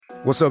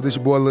What's up, this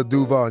your boy Lil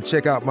Duval, and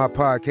check out my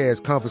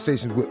podcast,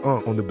 Conversations with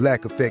Unc, on the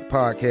Black Effect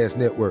Podcast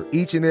Network.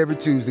 Each and every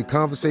Tuesday,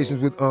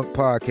 Conversations with Unc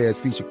podcast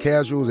feature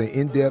casuals and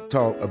in-depth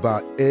talk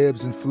about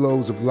ebbs and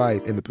flows of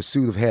life and the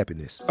pursuit of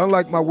happiness.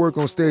 Unlike my work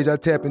on stage, I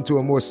tap into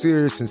a more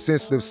serious and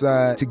sensitive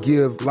side to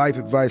give life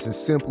advice and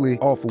simply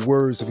offer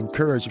words of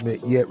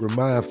encouragement, yet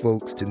remind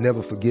folks to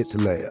never forget to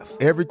laugh.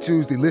 Every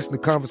Tuesday, listen to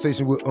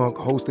Conversations with Unc,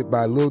 hosted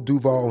by Lil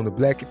Duval on the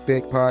Black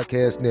Effect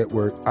Podcast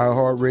Network,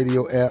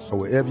 iHeartRadio app, or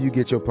wherever you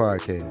get your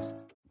podcasts.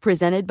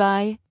 Presented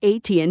by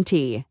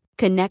AT&T.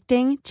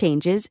 Connecting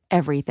changes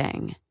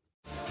everything.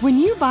 When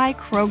you buy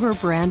Kroger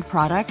brand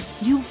products,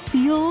 you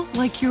feel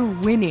like you're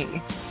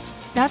winning.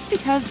 That's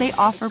because they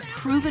offer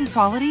proven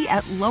quality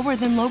at lower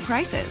than low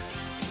prices.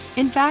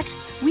 In fact,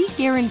 we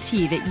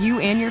guarantee that you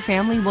and your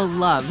family will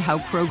love how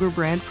Kroger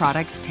brand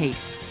products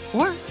taste,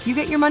 or you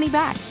get your money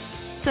back.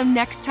 So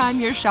next time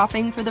you're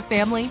shopping for the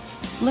family,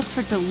 look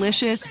for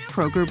delicious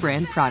Kroger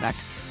brand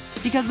products,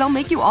 because they'll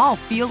make you all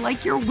feel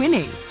like you're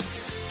winning.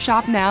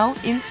 Shop now,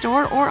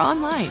 in-store, or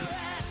online.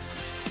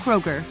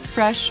 Kroger,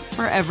 fresh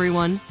for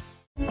everyone.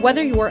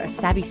 Whether you're a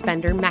savvy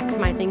spender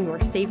maximizing your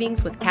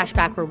savings with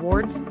cashback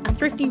rewards, a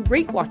thrifty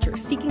rate watcher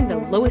seeking the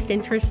lowest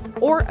interest,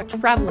 or a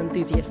travel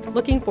enthusiast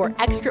looking for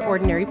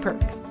extraordinary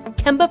perks,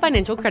 Kemba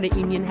Financial Credit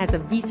Union has a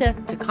visa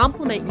to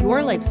complement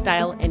your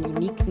lifestyle and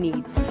unique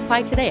needs.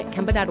 Apply today at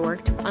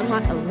Kemba.org to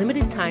unlock a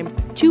limited-time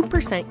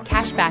 2%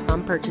 cash back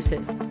on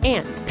purchases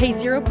and pay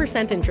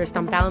 0% interest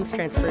on balance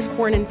transfers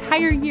for an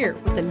entire year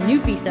with a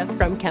new visa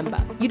from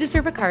Kemba. You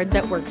deserve a card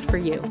that works for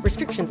you.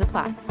 Restrictions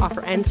apply.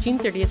 Offer ends June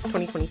 30th,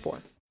 2024.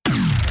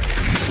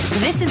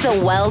 This is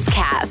the Wells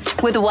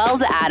Cast with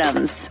Wells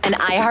Adams, an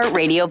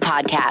iHeartRadio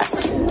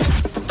podcast.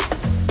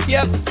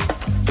 Yep.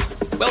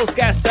 Wells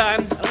Cast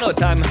time. I don't know what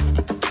time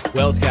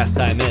Wells Cast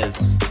time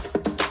is.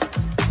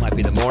 Might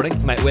be the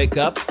morning. Might wake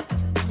up,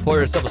 pour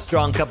yourself a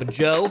strong cup of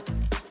Joe,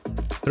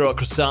 throw a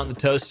croissant in the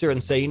toaster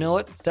and say, you know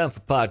what? It's time for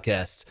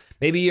podcasts.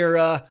 Maybe you're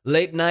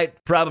late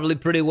night, probably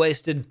pretty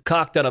wasted,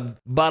 cocked on a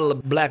bottle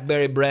of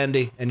blackberry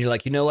brandy, and you're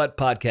like, you know what?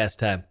 Podcast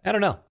time. I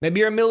don't know.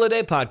 Maybe you're a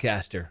middle-of-the-day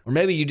podcaster. Or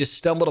maybe you just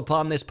stumbled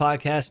upon this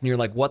podcast and you're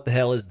like, what the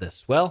hell is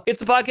this? Well,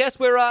 it's a podcast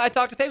where I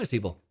talk to famous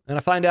people and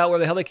I find out where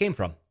the hell they came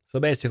from. So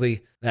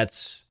basically,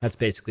 that's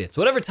basically it.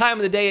 So whatever time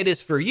of the day it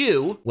is for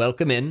you,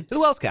 welcome in to the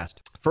Wells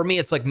Cast. For me,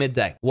 it's like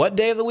midday. What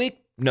day of the week?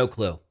 No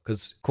clue,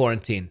 because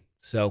quarantine.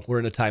 So we're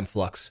in a time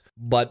flux.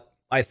 But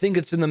I think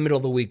it's in the middle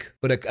of the week,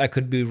 but I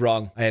could be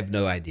wrong. I have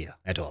no idea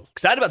at all.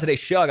 Excited about today's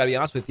show, I gotta be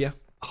honest with you.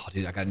 Oh,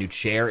 dude, I got a new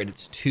chair and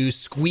it's too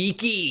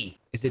squeaky.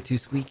 Is it too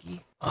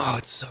squeaky? Oh,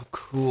 it's so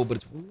cool, but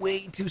it's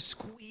way too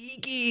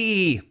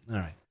squeaky. All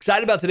right.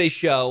 Excited about today's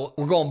show.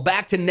 We're going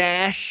back to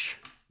Nash.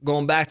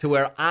 Going back to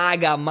where I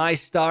got my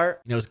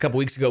start. You know, it was a couple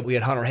weeks ago, we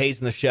had Hunter Hayes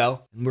in the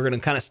show. And we're going to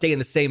kind of stay in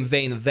the same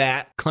vein of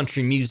that.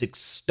 Country music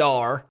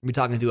star. We'll be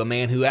talking to a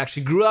man who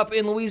actually grew up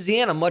in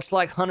Louisiana, much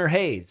like Hunter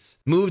Hayes.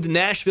 Moved to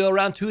Nashville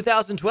around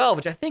 2012,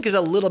 which I think is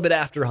a little bit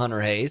after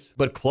Hunter Hayes,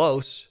 but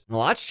close. A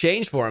lot's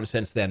changed for him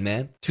since then,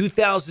 man.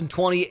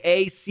 2020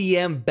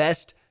 ACM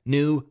Best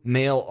New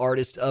Male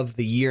Artist of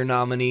the Year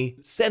nominee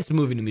since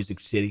moving to Music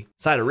City.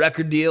 Signed a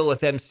record deal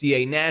with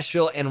MCA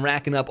Nashville and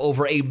racking up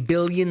over 1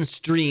 billion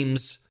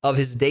streams of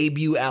his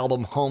debut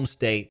album, Home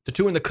State. To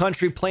touring the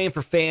country, playing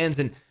for fans,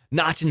 and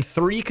notching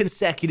 3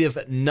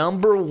 consecutive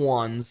number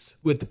ones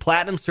with the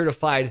platinum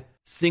certified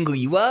Single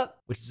You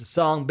Up, which is a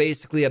song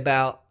basically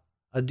about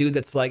a dude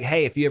that's like,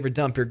 hey, if you ever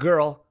dump your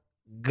girl,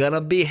 gonna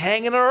be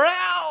hanging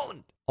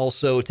around.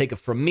 Also, Take It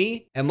From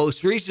Me, and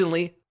most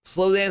recently,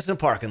 Slow Dance in a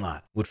Parking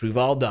Lot, which we've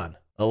all done,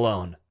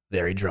 alone,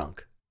 very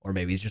drunk. Or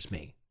maybe it's just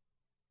me.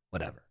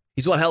 Whatever.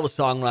 He's one hell of a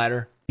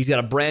songwriter. He's got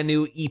a brand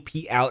new EP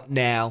out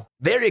now.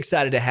 Very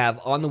excited to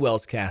have on the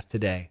Wells Cast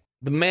today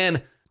the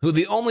man who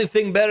the only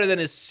thing better than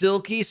his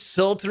silky,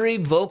 sultry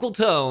vocal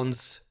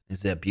tones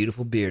is that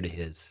beautiful beard of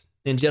his.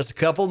 In just a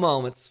couple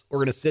moments, we're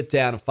going to sit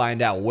down and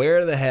find out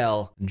where the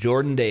hell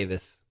Jordan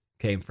Davis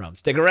came from.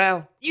 Stick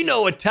around. You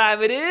know what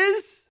time it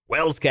is.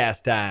 Wells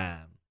Cast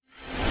time.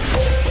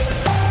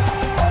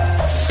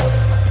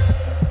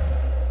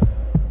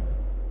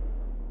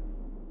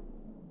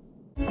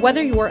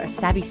 Whether you're a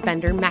savvy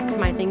spender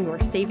maximizing your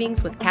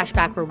savings with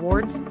cashback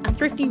rewards, a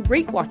thrifty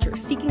rate watcher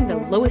seeking the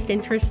lowest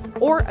interest,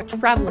 or a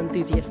travel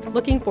enthusiast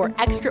looking for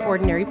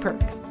extraordinary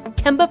perks,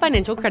 Kemba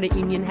Financial Credit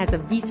Union has a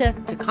visa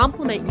to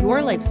complement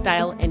your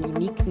lifestyle and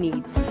unique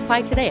needs.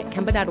 Apply today at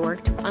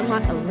Kemba.org to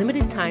unlock a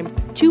limited-time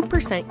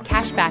 2%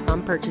 cash back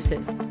on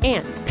purchases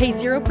and pay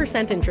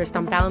 0% interest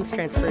on balance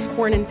transfers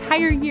for an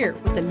entire year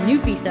with a new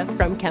visa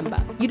from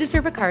Kemba. You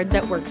deserve a card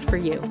that works for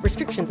you.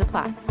 Restrictions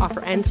apply.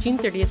 Offer ends June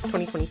 30th,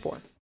 2024.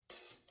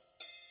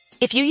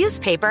 If you use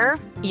paper,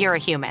 you're a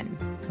human.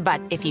 But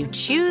if you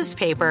choose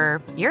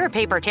paper, you're a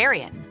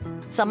papertarian.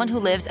 Someone who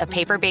lives a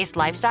paper-based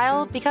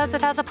lifestyle because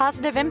it has a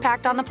positive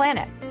impact on the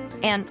planet.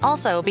 And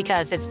also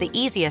because it's the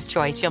easiest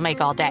choice you'll make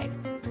all day.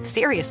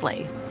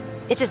 Seriously.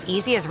 It's as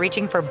easy as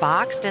reaching for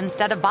boxed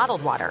instead of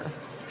bottled water.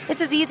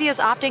 It's as easy as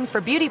opting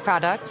for beauty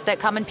products that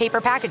come in paper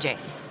packaging.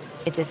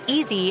 It's as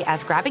easy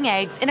as grabbing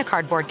eggs in a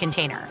cardboard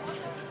container.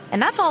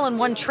 And that's all in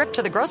one trip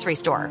to the grocery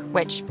store,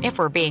 which, if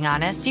we're being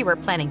honest, you were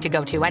planning to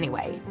go to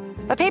anyway.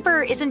 But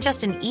paper isn't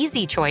just an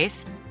easy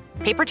choice.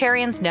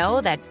 Papertarians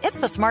know that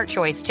it's the smart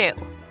choice, too.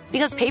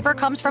 Because paper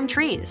comes from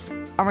trees,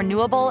 a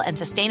renewable and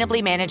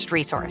sustainably managed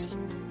resource.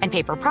 And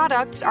paper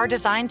products are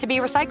designed to be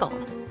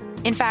recycled.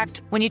 In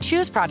fact, when you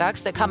choose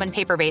products that come in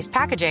paper-based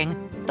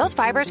packaging, those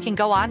fibers can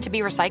go on to be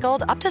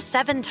recycled up to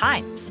 7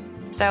 times.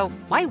 So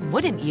why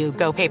wouldn't you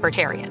go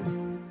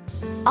papertarian?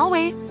 I'll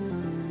wait.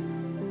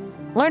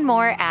 Learn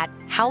more at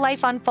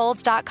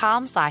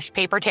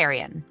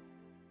howlifeunfolds.com/papertarian.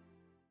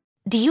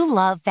 Do you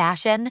love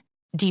fashion?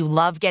 Do you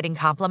love getting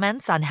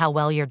compliments on how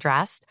well you're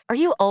dressed? Are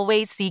you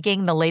always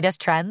seeking the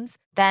latest trends?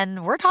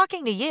 Then we're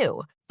talking to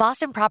you.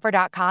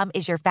 BostonProper.com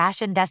is your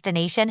fashion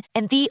destination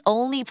and the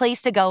only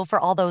place to go for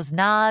all those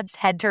nods,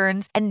 head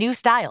turns, and new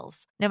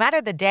styles. No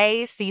matter the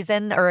day,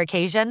 season, or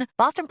occasion,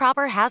 Boston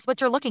Proper has what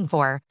you're looking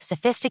for.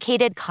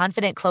 Sophisticated,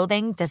 confident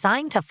clothing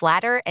designed to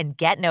flatter and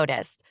get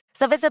noticed.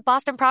 So visit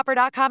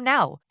BostonProper.com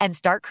now and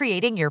start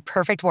creating your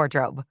perfect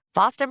wardrobe.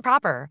 Boston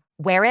Proper.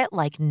 Wear it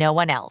like no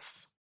one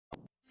else.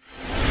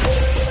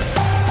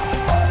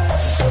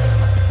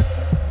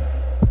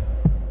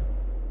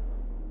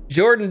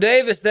 Jordan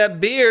Davis, that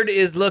beard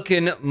is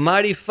looking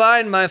mighty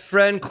fine, my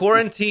friend.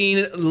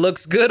 Quarantine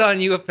looks good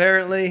on you,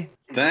 apparently.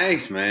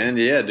 Thanks, man.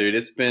 Yeah, dude,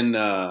 it's been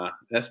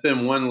that's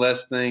been one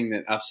less thing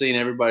that I've seen.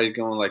 Everybody's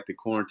going like the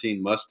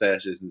quarantine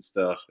mustaches and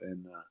stuff,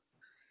 and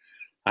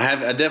I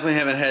definitely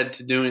haven't had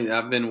to do it.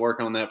 I've been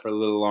working on that for a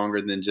little longer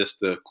than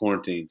just the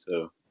quarantine.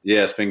 So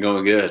yeah, it's been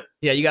going good.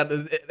 Yeah, you got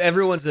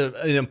everyone's an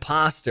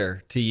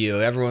imposter to you.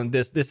 Everyone,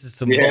 this is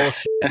some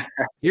bullshit.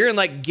 You're in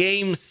like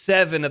Game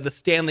 7 of the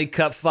Stanley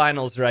Cup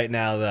Finals right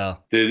now, though.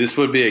 Dude, this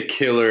would be a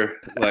killer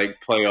like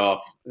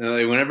playoff.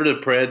 Like, whenever the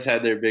Preds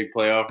had their big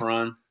playoff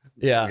run,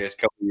 yeah, I guess a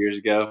couple of years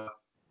ago,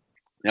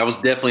 I was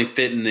definitely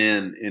fitting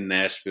in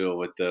Nashville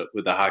with the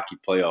hockey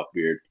playoff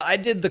beard. I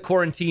did the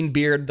quarantine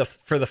beard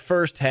for the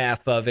first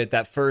half of it,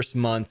 that first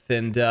month,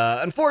 and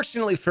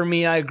unfortunately for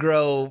me, I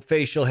grow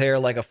facial hair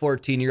like a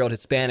 14-year-old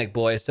Hispanic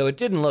boy, so it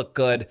didn't look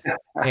good,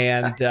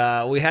 and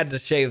we had to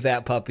shave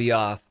that puppy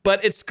off.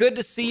 But it's good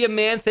to see you,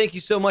 man. Thank you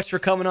so much for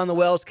coming on the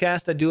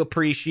Wellscast. I do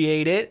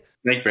appreciate it.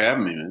 Thanks for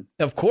having me, man.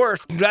 Of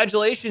course.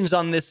 Congratulations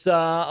on this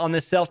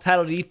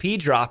self-titled EP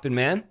dropping,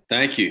 man.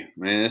 Thank you,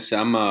 man.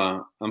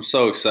 I'm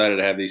so excited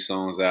to have these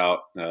songs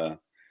out. To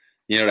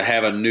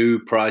have a new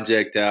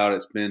project out.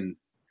 It's been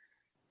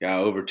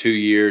over 2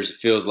 years. It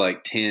feels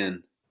like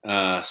 10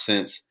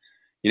 since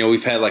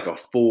we've had like a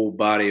full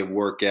body of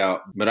work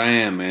out. But I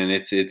am, man.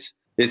 It's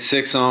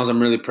 6 songs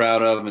I'm really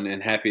proud of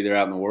and happy they're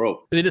out in the world.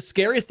 Is it a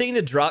scary thing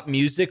to drop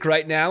music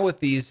right now with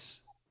the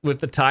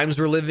times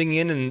we're living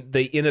in and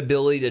the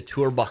inability to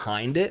tour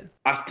behind it?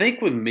 I think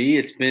with me,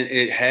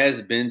 it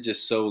has been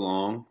just so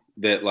long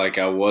that like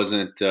I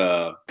wasn't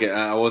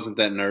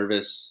that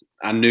nervous.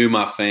 I knew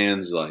my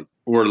fans like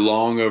were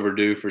long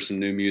overdue for some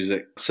new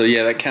music. So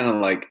yeah, that kind of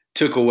like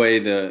took away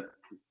the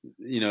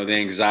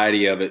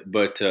anxiety of it.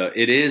 But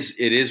it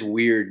is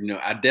weird.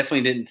 I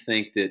definitely didn't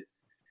think that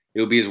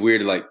it would be as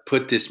weird to like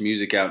put this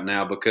music out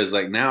now, because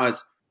like now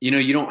it's,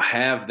 you don't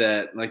have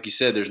that, like you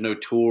said, there's no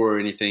tour or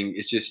anything.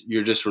 It's just,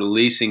 you're just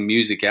releasing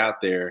music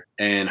out there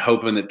and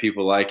hoping that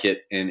people like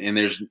it. And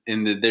there's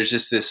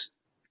just this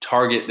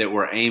target that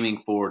we're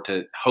aiming for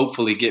to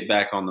hopefully get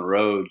back on the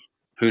road.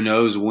 Who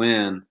knows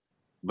when,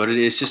 but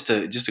it's just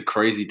a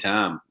crazy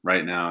time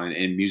right now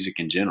in music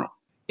in general.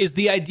 Is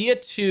the idea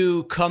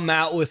to come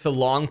out with a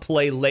long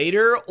play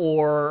later,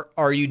 or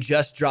are you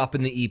just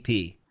dropping the EP?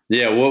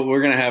 Yeah, well,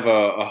 we're going to have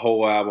a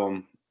whole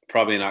album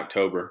probably in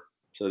October.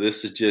 So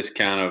this is just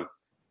kind of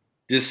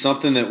just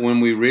something that when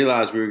we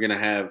realized we were going to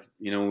have,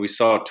 when we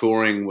saw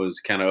touring was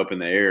kind of up in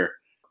the air,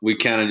 we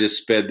kind of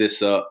just sped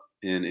this up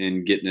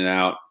in getting it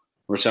out,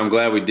 which I'm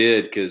glad we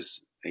did,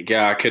 because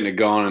I couldn't have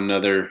gone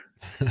another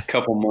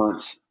couple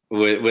months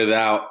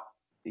without,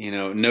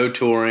 no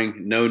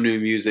touring, no new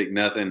music,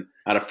 nothing.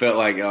 I'd have felt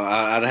like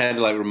I'd had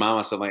to like remind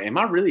myself, like, am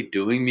I really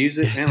doing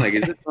music, man? Like,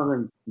 is it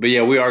something? But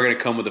yeah, we are going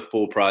to come with a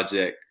full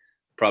project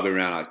probably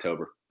around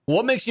October.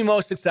 What makes you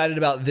most excited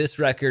about this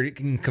record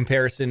in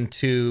comparison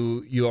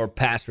to your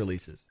past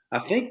releases? I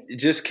think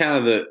just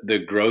kind of the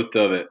growth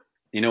of it.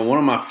 One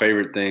of my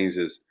favorite things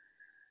is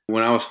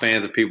when I was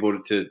fans of people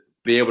to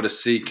be able to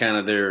see kind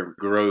of their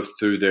growth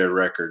through their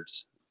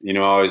records. I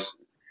always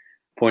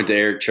point to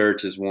Eric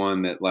Church as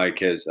one that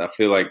like I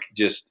feel like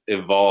just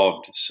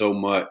evolved so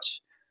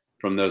much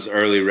from those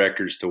early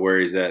records to where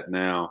he's at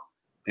now.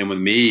 And with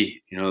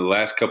me, the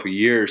last couple of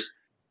years,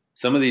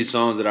 some of these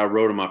songs that I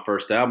wrote on my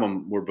first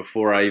album were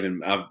before I'd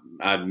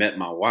met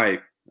my wife.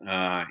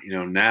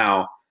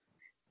 Now,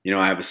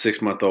 I have a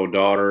 6-month-old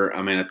daughter.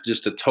 I mean,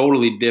 just a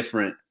totally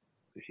different,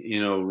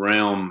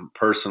 realm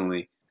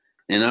personally.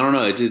 And I don't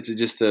know,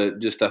 just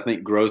I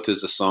think growth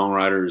as a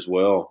songwriter as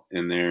well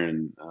in there.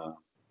 And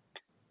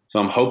so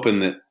I'm hoping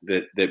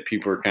that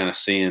people are kind of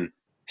seeing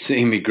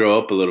me grow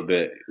up a little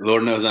bit.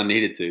 Lord knows I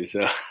needed to.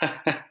 So.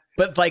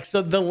 But like,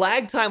 so the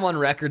lag time on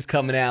records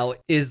coming out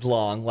is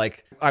long.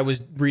 Like, I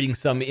was reading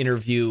some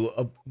interview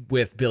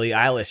with Billie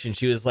Eilish, and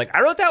she was like,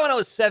 I wrote that when I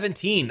was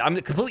 17. I'm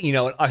completely,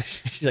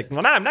 she's like,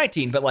 well, now I'm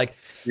 19. But like,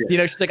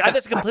 she's like,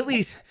 it's a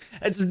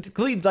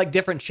completely like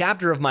different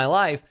chapter of my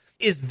life.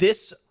 Is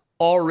this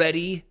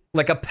already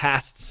like a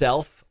past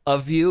self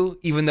of you,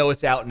 even though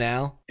it's out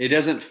now? It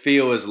doesn't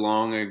feel as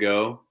long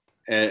ago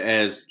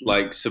as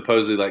like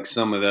supposedly like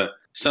some of the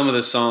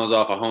songs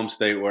off of Home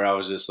State where I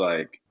was just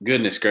like,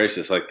 goodness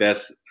gracious, like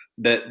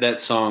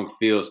that song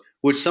feels,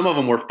 which some of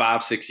them were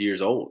 5-6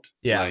 years old.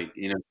 Yeah. Like,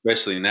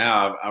 especially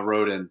now I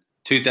wrote in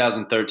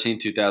 2013,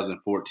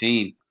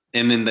 2014,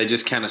 and then they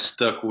just kind of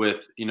stuck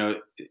with,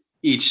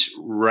 each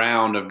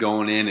round of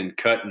going in and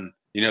cutting,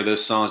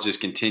 those songs just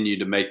continued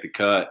to make the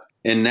cut.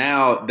 And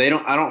now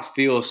I don't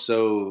feel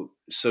so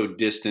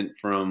distant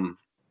from,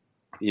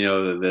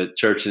 the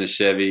Church and the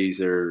Chevys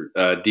or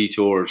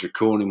Detours or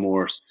Cool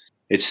Anymore.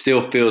 It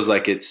still feels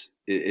like it's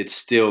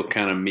still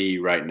kind of me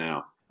right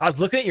now. I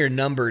was looking at your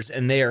numbers,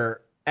 and they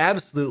are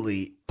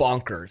absolutely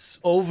bonkers.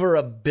 Over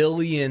 1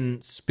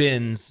 billion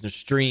spins or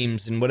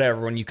streams and whatever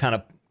when you kind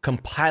of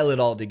compile it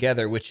all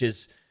together, which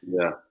is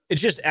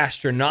it's just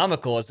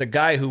astronomical. As a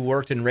guy who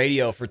worked in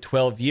radio for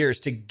 12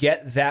 years, to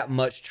get that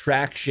much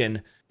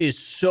traction is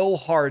so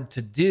hard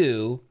to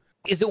do.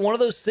 Is it one of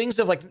those things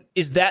of like,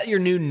 is that your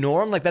new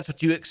norm? Like, that's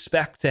what you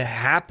expect to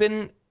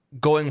happen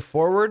going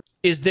forward?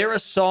 Is there a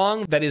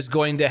song that is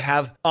going to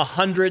have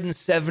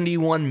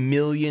 171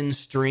 million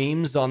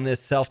streams on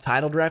this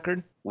self-titled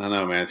record? I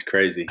know, man. It's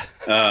crazy.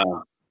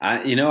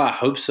 I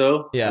hope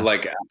so. Yeah.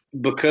 Like,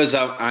 because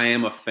I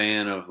am a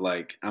fan of,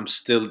 like, I'm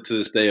still to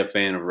this day a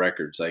fan of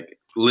records, like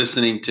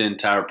listening to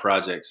entire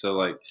projects. So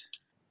like,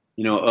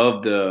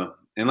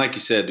 and like you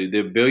said, dude,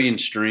 the 1 billion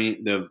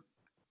stream,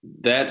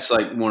 that's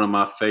like one of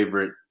my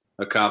favorite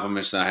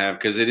accomplishments I have,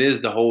 because it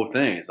is the whole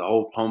thing. It's the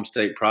whole Home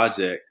State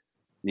project.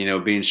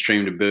 Being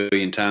streamed 1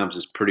 billion times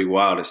is pretty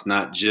wild. It's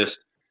not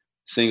just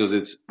singles.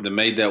 It's the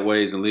Made That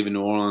Ways and Leaving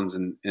New Orleans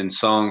and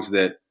songs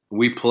that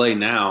we play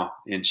now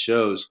in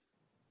shows.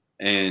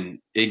 And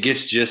it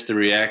gets just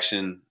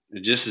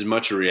as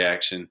much a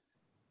reaction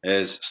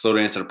as Slow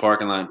Dance in the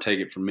Parking Lot and Take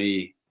It From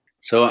Me.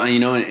 So,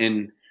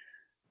 and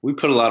we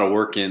put a lot of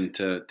work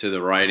into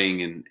the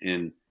writing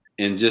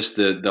and just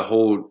the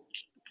whole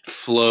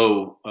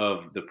flow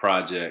of the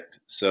project.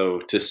 So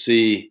to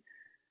see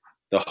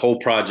the whole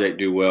project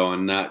do well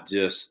and not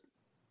just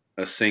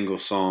a single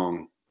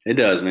song, it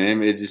does,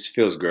 man. It just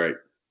feels great.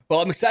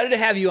 Well, I'm excited to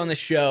have you on the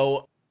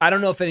show. I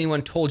don't know if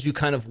anyone told you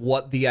kind of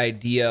what the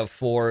idea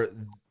for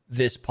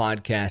this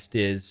podcast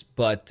is,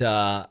 but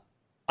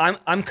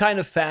I'm kind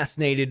of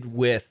fascinated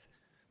with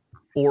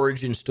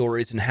origin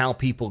stories and how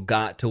people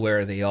got to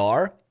where they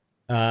are.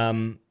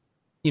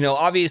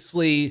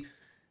 Obviously,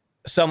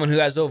 someone who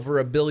has over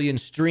 1 billion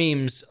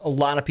streams, a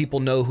lot of people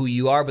know who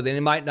you are, but they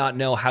might not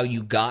know how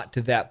you got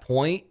to that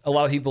point. A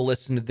lot of people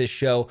listen to this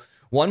show,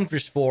 one,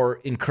 just for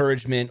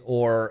encouragement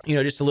or,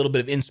 just a little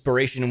bit of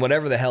inspiration in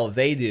whatever the hell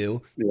they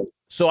do. Yeah.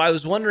 So I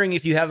was wondering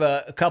if you have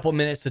a couple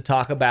minutes to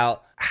talk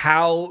about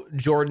how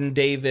Jordan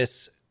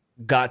Davis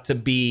got to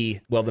be,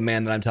 well, the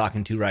man that I'm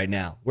talking to right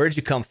now. Where did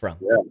you come from?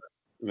 Yeah,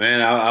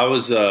 man, I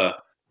was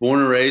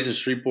born and raised in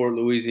Shreveport,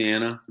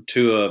 Louisiana,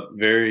 to a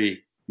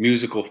very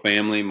musical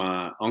family.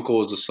 My uncle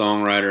was a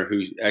songwriter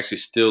who actually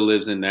still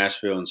lives in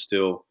Nashville and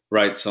still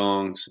writes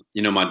songs.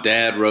 My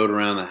dad wrote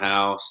around the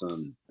house,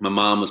 and my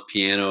mom was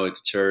piano at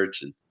the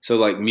church. And so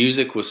like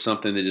music was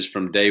something that just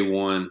from day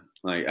one,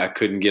 like I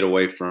couldn't get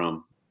away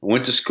from. I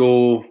went to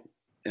school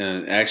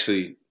and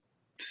actually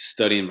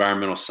study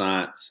environmental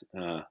science,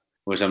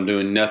 which I'm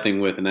doing nothing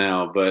with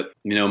now. But,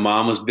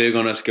 mom was big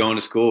on us going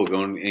to school,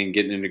 going and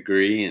getting a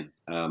degree. And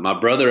my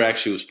brother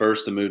actually was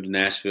first to move to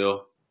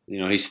Nashville.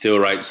 He still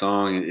writes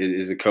songs,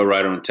 is a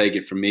co-writer on Take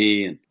It From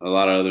Me and a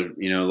lot of other,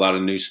 a lot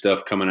of new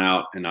stuff coming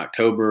out in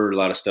October, a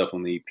lot of stuff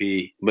on the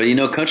EP.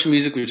 But, country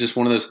music was just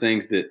one of those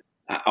things that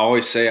I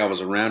always say I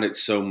was around it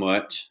so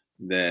much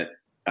that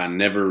I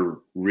never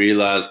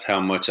realized how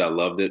much I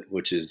loved it,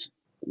 which is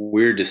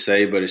weird to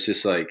say, but it's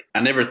just like I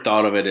never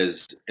thought of it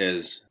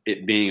as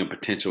it being a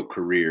potential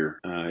career.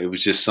 It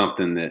was just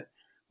something that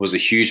was a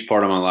huge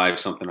part of my life,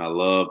 something I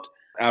loved.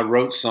 I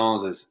wrote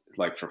songs as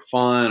like for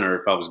fun, or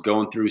if I was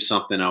going through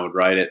something, I would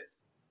write it.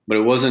 But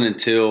it wasn't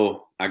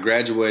until I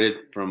graduated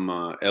from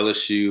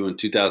LSU in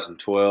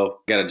 2012,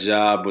 got a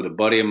job with a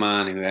buddy of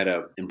mine who had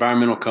an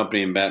environmental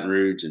company in Baton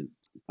Rouge. And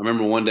I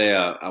remember one day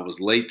I was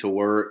late to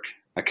work.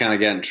 I kind of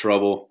got in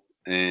trouble,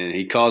 and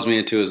he calls me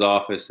into his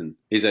office and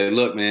he said,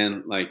 look,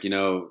 man, like,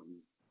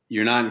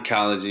 you're not in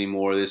college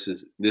anymore. This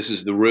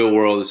is the real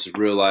world. This is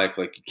real life.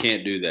 Like, you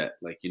can't do that.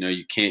 Like,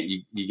 you can't,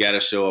 you got to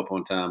show up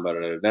on time, blah,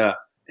 blah, blah.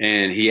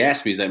 And he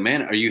asked me, he's like,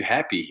 man, are you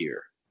happy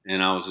here?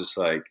 And I was just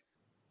like,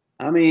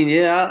 I mean,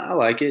 yeah, I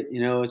like it.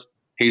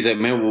 He's like,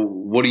 man, well,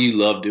 what do you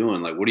love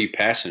doing? Like, what are you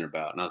passionate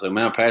about? And I was like,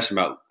 man, I'm passionate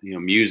about,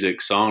 music,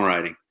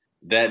 songwriting.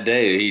 That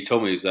day he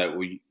told me, he's like,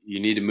 well, you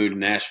need to move to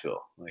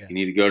Nashville. Like, you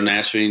need to go to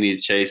Nashville. You need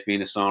to chase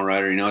being a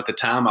songwriter. At the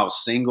time I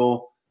was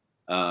single.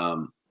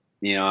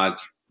 I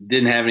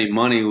didn't have any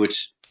money,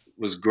 which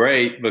was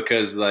great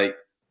because it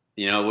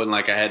wasn't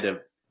like I had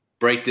to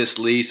break this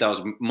lease. I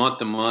was month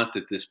to month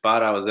at the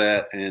spot I was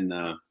at. And,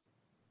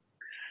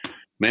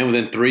 man,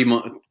 within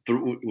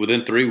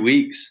 3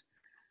 weeks,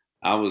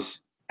 I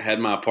had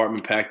my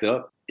apartment packed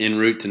up en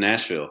route to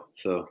Nashville.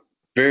 So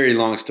very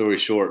long story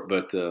short,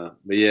 but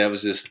yeah, it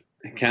was just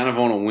kind of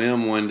on a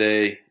whim one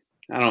day.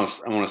 I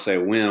want to say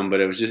a whim, but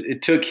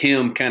it took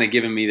him kind of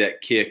giving me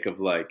that kick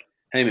of like,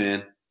 hey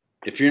man,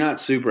 if you're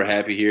not super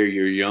happy here,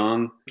 you're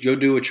young, go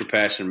do what you're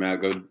passionate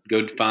about.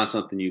 Go find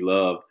something you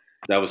love.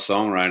 That was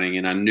songwriting.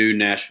 And I knew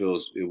Nashville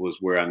was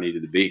where I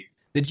needed to be.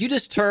 Did you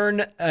just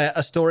turn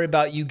a story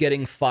about you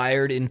getting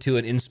fired into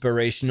an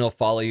inspirational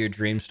follow your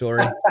dream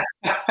story?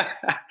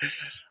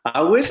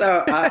 I wish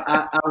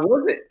I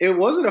wasn't. It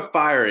wasn't a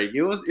firing.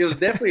 It was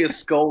definitely a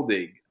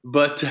scolding,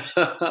 but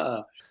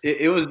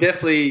it was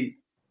definitely.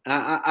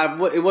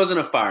 It wasn't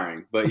a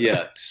firing, but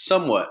yeah,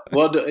 somewhat.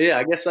 Well, yeah,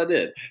 I guess I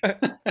did.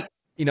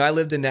 I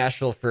lived in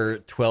Nashville for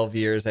 12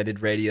 years. I did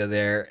radio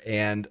there,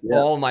 and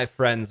all my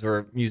friends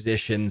were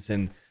musicians.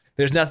 And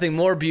there's nothing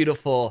more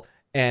beautiful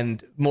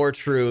and more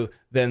true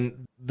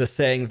than the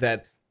saying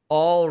that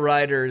all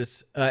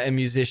writers and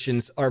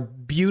musicians are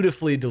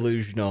beautifully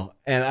delusional.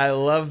 And I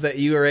love that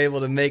you were able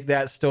to make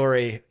that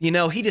story.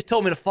 He just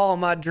told me to follow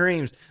my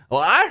dreams.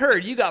 Well, I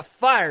heard you got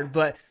fired,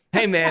 but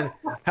hey, man,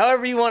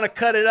 however you want to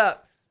cut it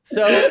up.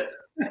 So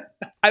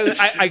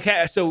I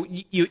can't. So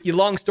you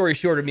long story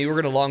short of me, we're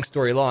going to long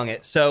story long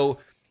it. So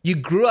you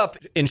grew up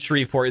in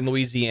Shreveport in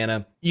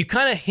Louisiana. You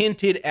kind of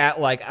hinted at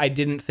like, I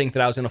didn't think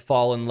that I was going to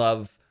fall in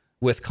love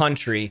with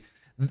country,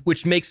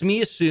 which makes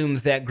me assume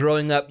that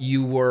growing up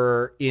you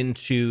were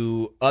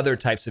into other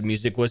types of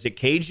music. Was it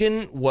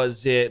Cajun?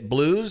 Was it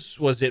blues?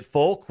 Was it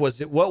folk?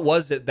 What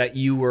was it that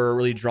you were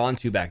really drawn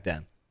to back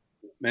then?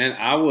 Man,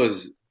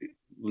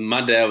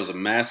 my dad was a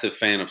massive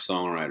fan of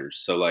songwriters.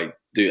 So like,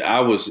 dude, I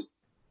was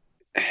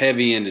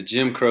heavy into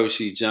Jim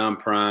Croce, John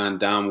Prine,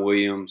 Don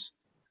Williams,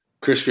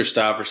 Chris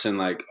Christopherson,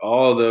 like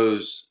all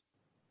those,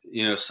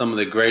 some of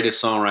the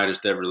greatest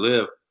songwriters to ever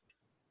live.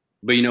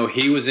 But,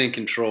 he was in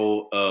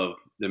control of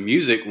the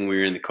music when we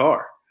were in the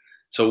car.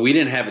 So we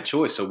didn't have a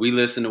choice. So we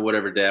listened to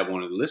whatever dad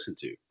wanted to listen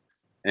to.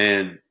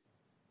 And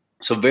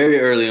so very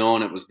early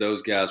on, it was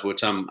those guys,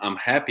 which I'm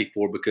happy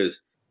for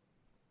because,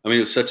 it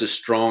was such a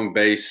strong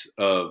base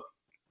of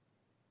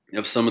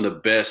some of the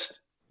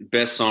best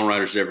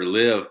songwriters to ever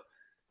live.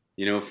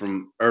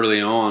 From early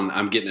on,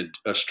 I'm getting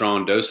a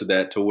strong dose of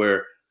that to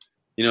where,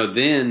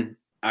 then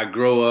I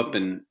grow up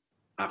and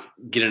I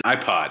get an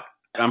iPod.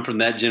 I'm from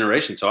that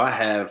generation. So I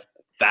have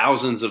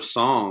thousands of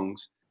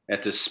songs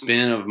at the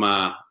spin of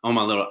on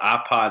my little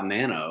iPod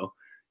Nano,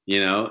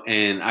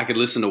 and I could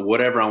listen to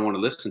whatever I want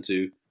to listen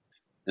to.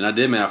 And I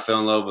did, man. I fell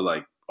in love with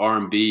like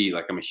R&B.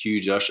 Like I'm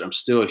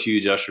still a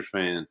huge Usher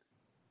fan.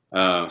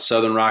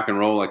 Southern rock and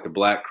roll, like the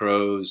Black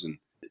Crowes, and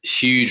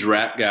huge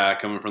rap guy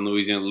coming from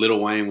Louisiana. Lil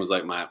Wayne was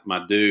like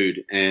my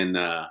dude. And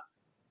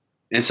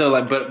so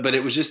like, but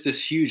it was just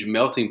this huge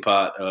melting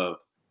pot of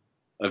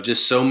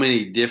just so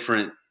many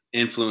different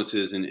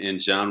influences and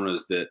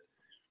genres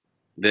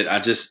that I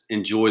just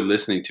enjoyed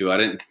listening to. I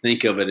didn't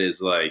think of it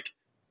as like,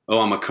 oh,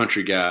 I'm a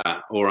country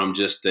guy, or I'm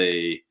just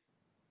I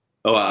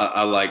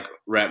like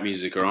rap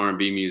music or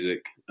R&B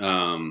music.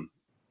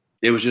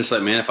 It was just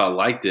like, man, if I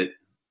liked it,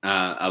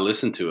 I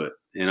listened to it.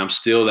 And I'm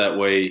still that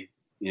way,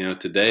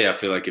 today. I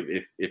feel like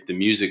if the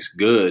music's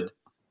good,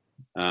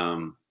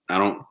 I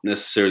don't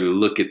necessarily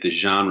look at the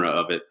genre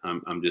of it.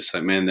 I'm just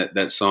like, man,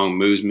 that song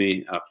moves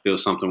me. I feel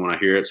something when I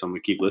hear it, so I'm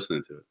going to keep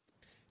listening to it.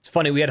 It's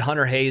funny. We had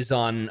Hunter Hayes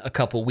on a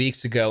couple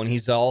weeks ago, and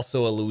he's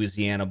also a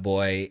Louisiana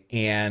boy.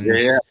 And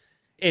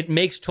it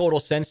makes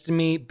total sense to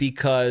me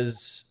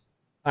because,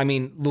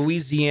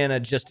 Louisiana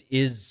just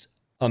is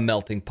a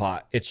melting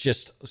pot. It's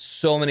just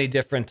so many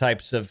different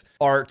types of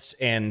arts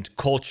and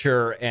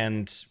culture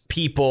and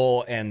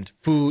people and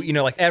food,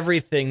 like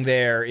everything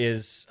there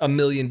is a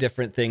million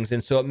different things.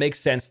 And so it makes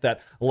sense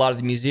that a lot of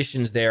the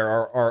musicians there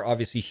are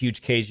obviously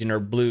huge Cajun or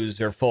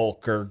blues or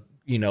folk or,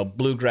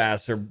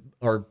 bluegrass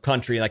or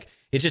country. Like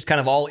it just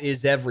kind of all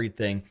is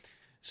everything.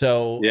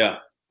 So yeah,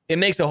 it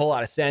makes a whole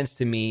lot of sense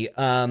to me.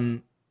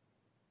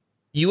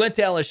 You went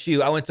to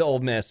LSU. I went to Ole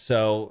Miss.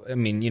 So,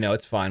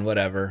 it's fine.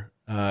 Whatever.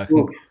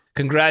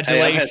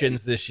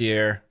 Congratulations this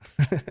year.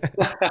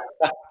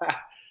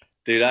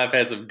 Dude, I've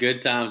had some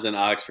good times in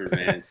Oxford,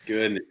 man.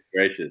 Goodness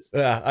gracious.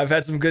 Yeah, I've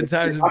had some good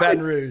times in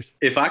Baton Rouge.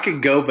 If I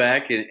could go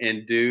back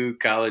and do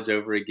college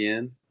over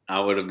again,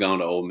 I would have gone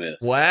to Ole Miss.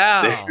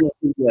 Wow.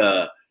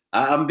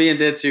 I'm being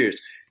dead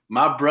serious.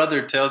 My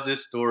brother tells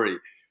this story.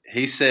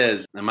 He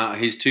says,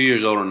 he's 2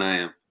 years older than I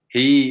am.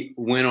 He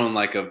went on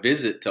like a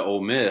visit to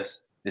Ole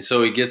Miss. And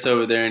so he gets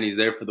over there and he's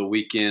there for the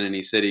weekend. And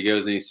he said he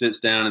goes and he sits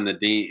down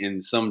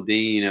in some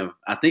dean of,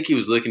 I think he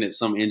was looking at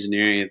some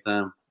engineering at the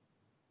time.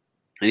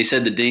 And he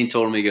said the dean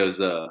told him, he goes,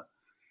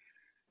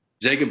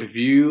 Jacob, if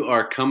you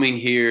are coming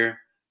here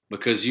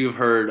because you've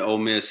heard Ole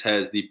Miss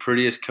has the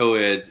prettiest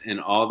co-eds in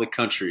all the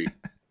country,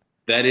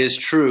 that is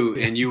true,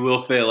 and you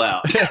will fail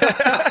out.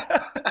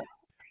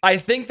 I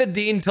think the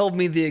dean told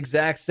me the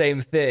exact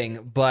same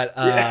thing, but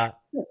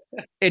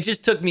it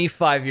just took me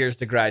 5 years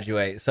to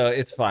graduate, so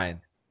it's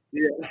fine.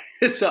 Yeah,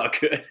 it's all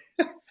good.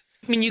 I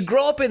mean, you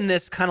grow up in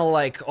this kind of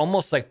like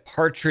almost like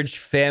Partridge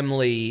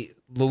Family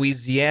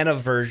Louisiana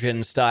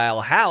version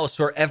style house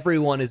where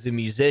everyone is a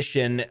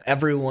musician,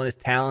 everyone is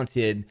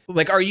talented.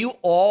 Like, are you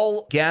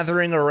all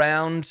gathering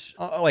around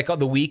like on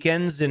the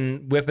weekends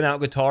and whipping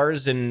out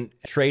guitars and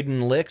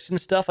trading licks and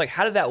stuff? Like,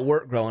 how did that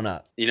work growing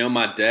up? You know,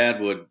 my dad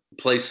would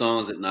play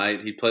songs at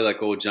night. He'd play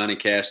like old Johnny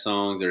Cash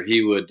songs, or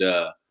he would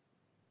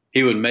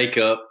make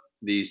up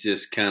these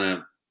just kind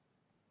of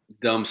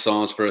dumb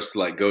songs for us to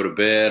like go to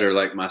bed, or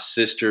like my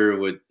sister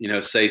would, you know,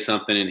 say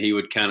something and he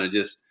would kind of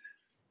just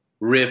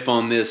riff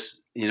on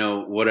this, you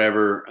know,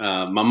 whatever.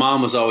 My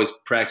mom was always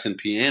practicing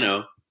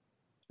piano,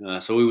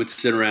 so we would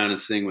sit around and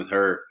sing with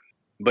her.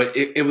 But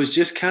it was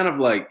just kind of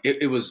like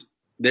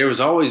there was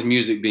always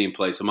music being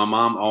played. So my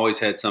mom always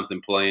had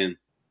something playing,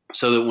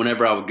 so that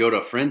whenever I would go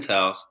to a friend's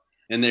house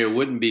and there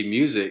wouldn't be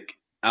music,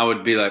 I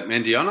would be like,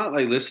 man, do y'all not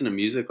like listen to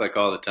music like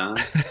all the time?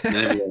 And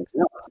they'd be like,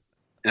 no.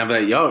 And I'd be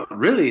like, y'all,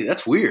 really?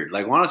 That's weird.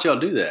 Like, why don't y'all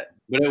do that?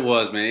 But it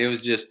was, man. It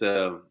was just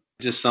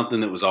something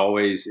that was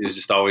always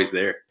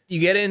there. You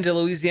get into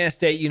Louisiana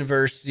State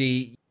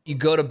University. You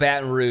go to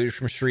Baton Rouge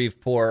from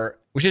Shreveport,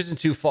 which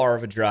isn't too far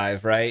of a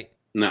drive, right?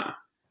 No,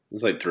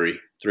 it's like 3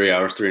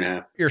 hours,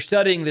 3.5. You're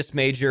studying this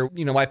major.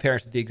 You know, my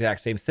parents did the exact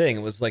same thing.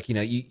 It was like, you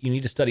know, you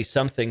need to study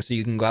something so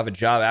you can go have a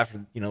job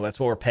after, you know, that's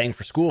what we're paying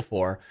for school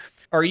for.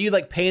 Are you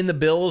like paying the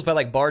bills by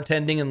like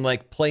bartending and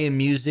like playing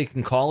music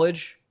in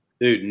college?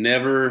 Dude,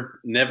 never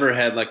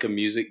had like a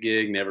music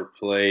gig, never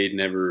played,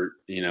 never,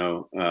 you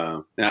know,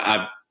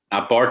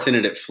 I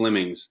bartended at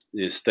Fleming's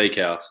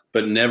Steakhouse,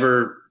 but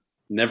never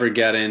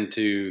got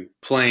into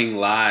playing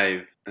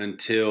live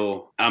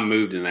until I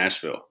moved to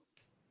Nashville.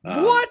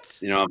 What?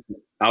 You know,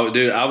 I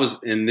was,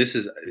 and this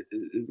is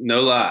no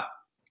lie,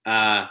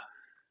 I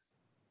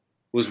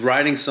was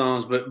writing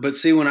songs, but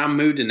see, when I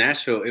moved to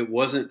Nashville, it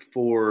wasn't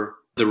for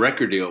the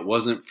record deal. It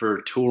wasn't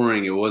for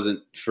touring. It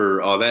wasn't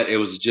for all that. It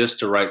was just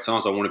to write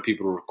songs. I wanted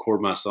people to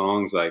record my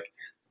songs. Like,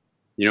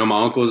 you know, my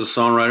uncle was a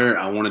songwriter.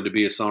 I wanted to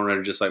be a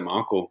songwriter just like my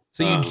uncle.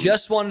 So you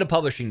just wanted a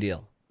publishing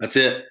deal? That's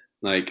it.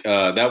 Like,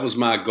 that was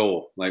my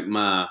goal. Like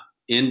my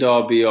end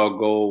all be all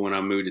goal when I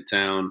moved to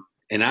town.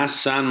 And I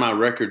signed my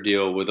record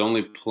deal with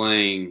only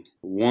playing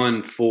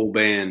one full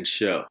band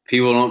show.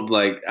 People don't,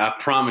 like, I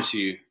promise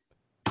you,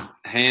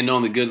 hand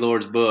on the good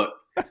Lord's book,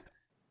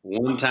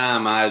 one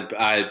time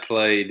I had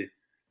played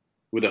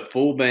with a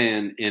full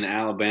band in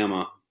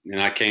Alabama,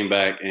 and I came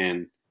back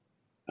and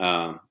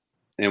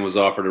was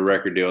offered a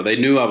record deal. They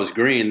knew I was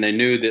green. They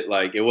knew that,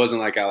 like, it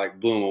wasn't like I like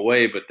blew them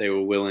away, but they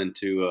were willing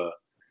to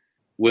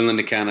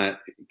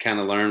kind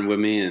of learn with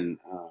me. And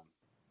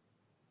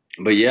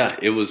but yeah,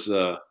 it was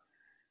I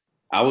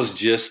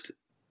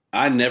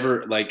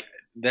never like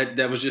that.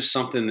 That was just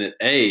something that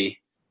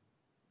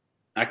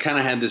I kind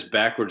of had this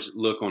backwards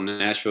look on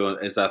Nashville,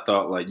 as I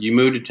thought, like, you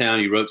moved to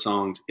town, you wrote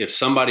songs. If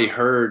somebody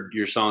heard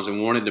your songs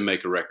and wanted to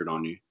make a record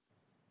on you,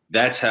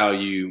 that's how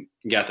you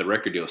got the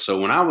record deal. So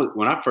when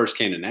I first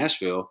came to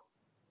Nashville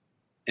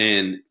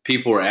and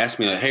people were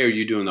asking me like, hey, are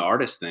you doing the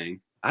artist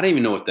thing? I didn't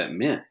even know what that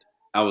meant.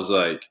 I was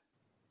like,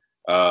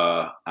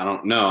 I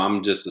don't know.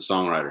 I'm just a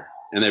songwriter.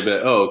 And they'd be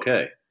like, oh,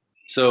 okay.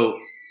 So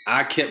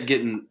I kept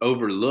getting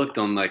overlooked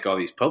on like all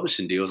these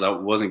publishing deals. I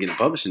wasn't getting a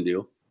publishing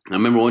deal. I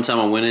remember one time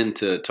I went in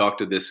to talk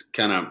to this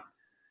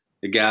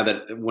the guy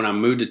that when I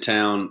moved to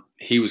town,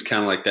 he was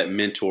kind of like that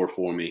mentor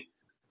for me.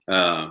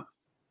 And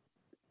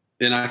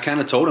I kind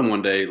of told him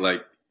one day,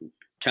 like,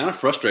 kind of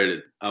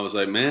frustrated. I was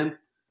like, man,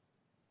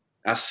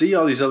 I see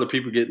all these other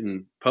people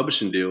getting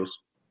publishing deals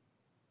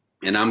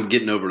and I'm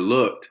getting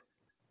overlooked.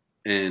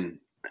 And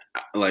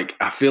like,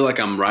 I feel like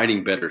I'm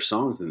writing better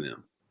songs than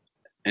them.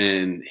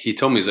 And he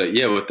told me, he's like,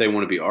 yeah, but they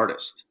want to be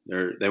artists.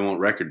 They want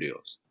record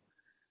deals.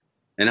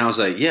 And I was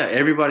like, yeah,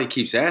 everybody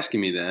keeps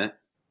asking me that.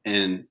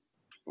 And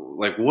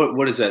like,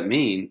 what does that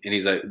mean? And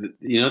he's like,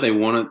 you know, they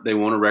want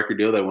a record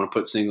deal. They want to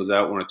put singles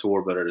out, want to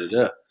tour, blah, blah,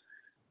 blah.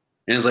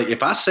 And it's like,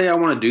 if I say I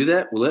want to do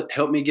that, will it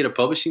help me get a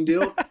publishing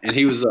deal? And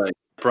he was like,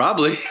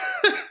 probably.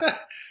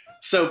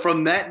 So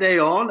from that day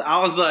on, I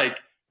was like,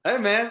 hey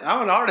man,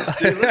 I'm an artist,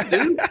 dude. Let's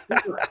do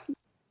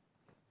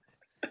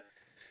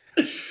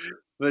it.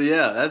 But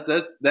yeah,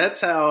 that's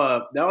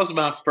how, that was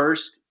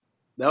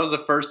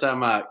the first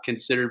time I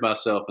considered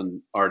myself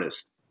an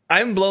artist.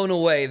 I'm blown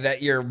away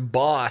that your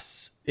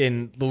boss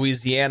in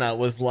Louisiana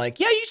was like,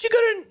 yeah, you should go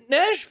to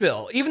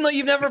Nashville. Even though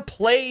you've never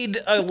played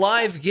a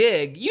live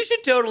gig, you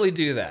should totally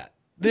do that.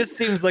 This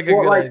seems like a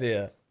good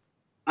idea.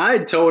 I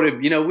had told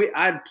him, you know,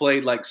 I'd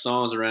played like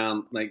songs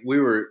around, like we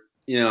were,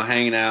 you know,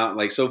 hanging out.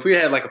 Like, so if we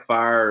had like a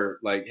fire, or,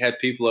 like had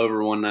people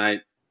over one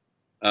night,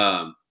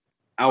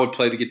 I would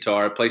play the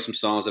guitar, I'd play some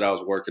songs that I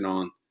was working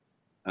on.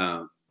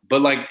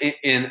 But like,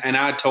 and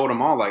I told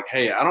them all like,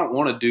 hey, I don't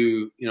want to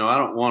do, you know, I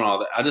don't want all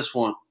that. I just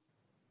want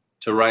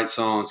to write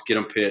songs, get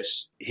them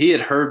pitched. He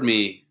had heard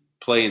me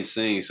play and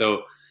sing.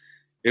 So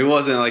It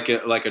wasn't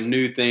like a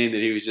new thing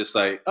that he was just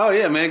like, oh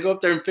yeah, man, go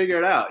up there and figure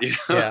it out.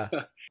 Yeah.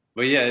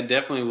 But yeah, it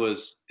definitely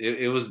was.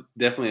 It was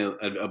definitely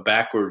a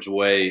backwards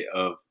way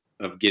of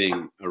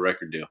getting a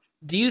record deal.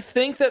 Do you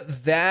think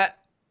that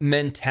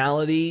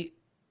mentality,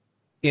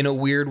 in a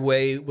weird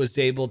way, was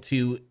able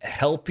to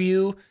help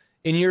you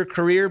in your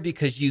career?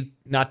 Because you,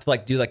 not to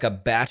like do like a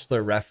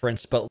Bachelor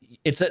reference, but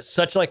it's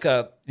such like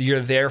a you're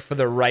there for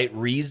the right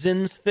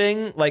reasons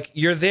thing. Like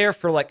you're there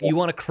for like, you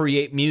want to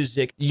create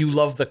music, you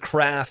love the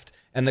craft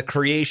and the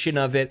creation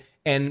of it.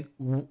 And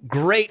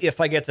great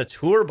if I get a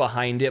tour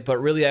behind it, but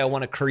really I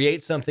want to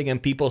create something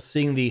and people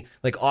seeing the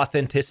like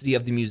authenticity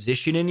of the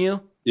musician in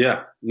you.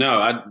 Yeah,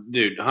 no,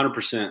 dude,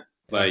 100%.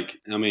 Like,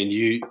 I mean,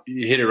 you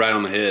hit it right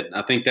on the head.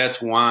 I think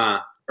that's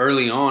why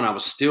early on I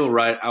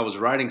was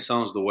writing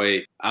songs the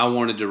way I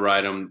wanted to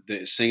write them,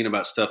 singing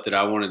about stuff that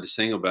I wanted to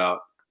sing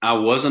about. I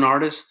was an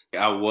artist.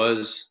 I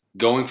was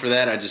going for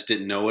that. I just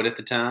didn't know it at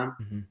the time.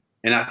 Mm-hmm.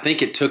 And I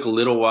think it took a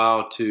little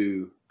while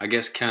to, I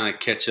guess, kind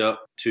of catch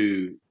up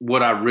to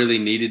what I really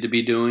needed to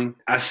be doing.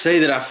 I say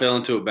that I fell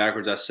into it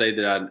backwards. I say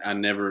that I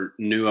never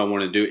knew I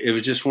wanted to do it. It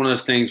was just one of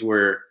those things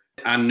where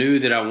I knew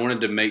that I wanted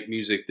to make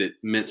music that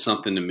meant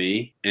something to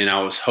me. And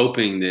I was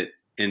hoping that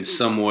in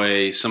some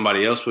way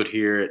somebody else would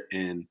hear it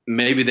and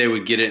maybe they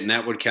would get it. And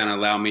that would kind of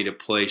allow me to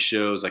play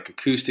shows like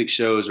acoustic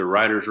shows or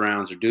writers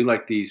rounds or do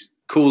like these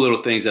cool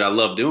little things that I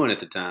loved doing at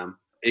the time.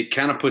 It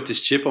kind of put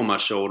this chip on my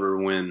shoulder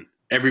when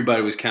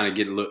everybody was kind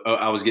of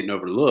I was getting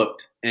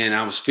overlooked, and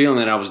I was feeling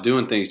that I was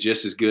doing things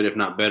just as good, if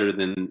not better,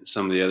 than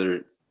some of the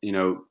other,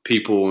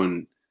 people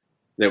and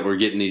that were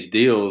getting these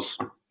deals.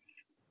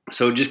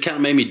 So it just kind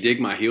of made me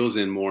dig my heels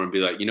in more and be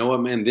like, you know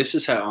what, man, this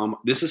is how I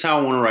want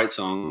to write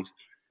songs.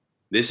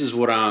 This is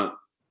what I'm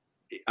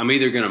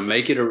either going to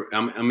make it or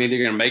I'm either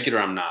going to make it or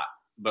I'm not.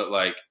 But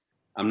like,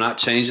 I'm not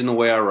changing the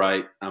way I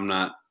write. I'm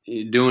not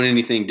doing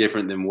anything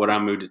different than what I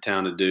moved to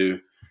town to do.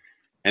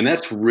 And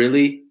that's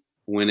really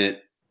when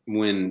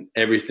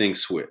everything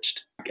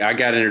switched. I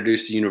got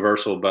introduced to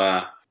Universal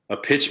by a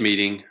pitch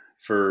meeting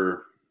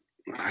for,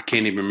 I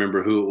can't even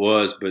remember who it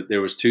was, but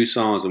there was 2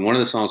 songs, and one of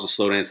the songs was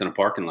Slow Dance in a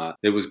Parking Lot.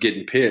 It was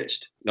getting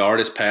pitched. The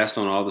artist passed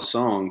on all the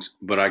songs,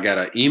 but I got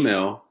an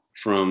email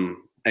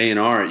from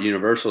A&R at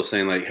Universal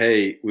saying like,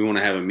 hey, we want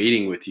to have a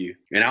meeting with you.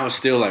 And I was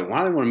still like, why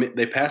do they want to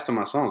they passed on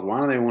my songs. Why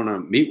do they want to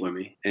meet with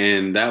me?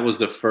 And that was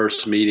the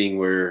first meeting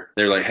where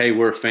they're like, hey,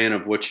 we're a fan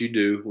of what you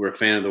do. We're a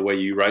fan of the way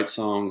you write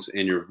songs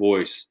and your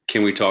voice.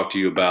 Can we talk to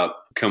you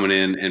about coming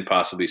in and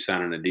possibly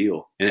signing a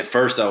deal? And at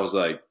first I was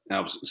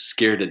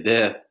scared to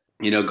death,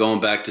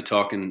 going back to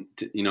talking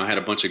to, I had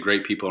a bunch of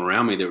great people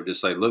around me that were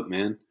just like, look,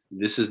 man,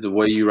 this is the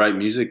way you write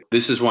music.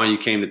 This is why you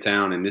came to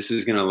town. And this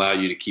is going to allow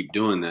you to keep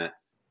doing that.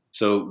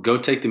 So go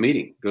take the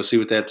meeting, go see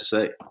what they have to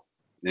say.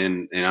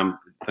 And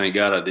thank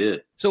God I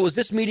did. So was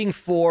this meeting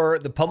for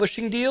the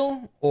publishing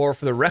deal or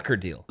for the record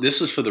deal? This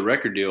was for the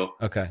record deal.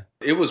 Okay.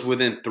 It was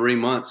within 3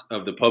 months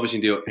of the publishing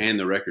deal and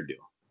the record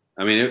deal.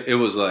 I mean, it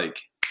was like,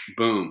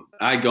 boom.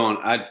 I'd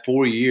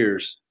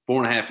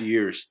 4.5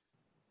 years,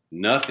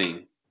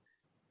 nothing.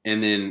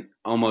 And then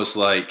almost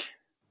like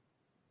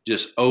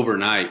just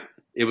overnight,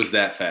 it was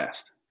that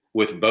fast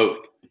with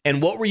both. And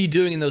what were you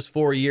doing in those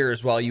 4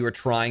 years while you were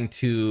trying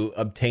to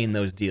obtain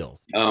those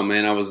deals? Oh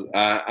man,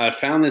 I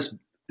found this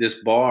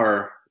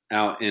bar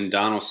out in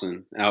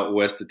Donaldson, out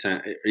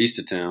east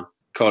of town,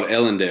 called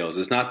Ellendale's.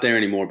 It's not there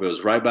anymore, but it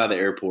was right by the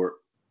airport.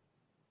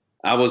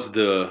 I was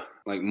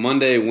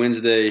Monday,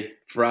 Wednesday,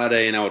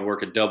 Friday, and I would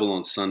work a double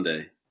on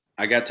Sunday.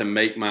 I got to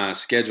make my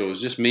schedule. It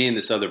was just me and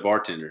this other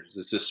bartender.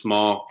 It's this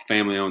small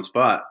family-owned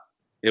spot.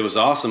 It was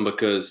awesome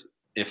because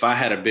if I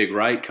had a big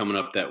write coming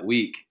up that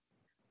week,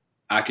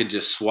 I could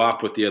just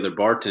swap with the other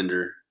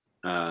bartender,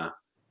 and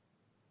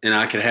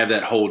I could have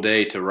that whole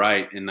day to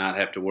write and not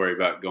have to worry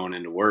about going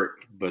into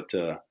work. But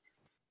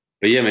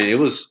yeah, man, it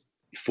was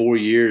 4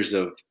 years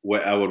of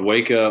what I would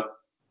wake up.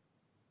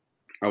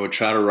 I would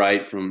try to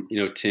write from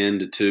 10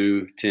 to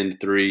 2, 10 to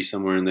 3,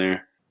 somewhere in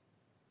there.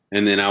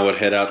 And then I would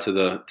head out to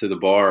the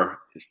bar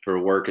for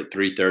work at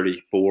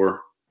 3:30,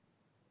 4,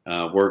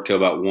 work till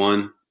about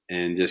 1,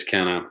 and just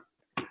kind of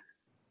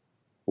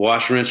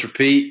wash, rinse,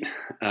 repeat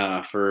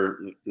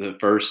for the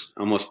first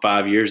almost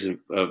 5 years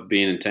of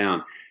being in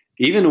town.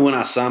 Even when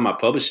I signed my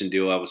publishing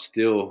deal, I was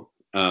still,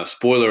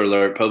 spoiler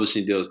alert,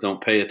 publishing deals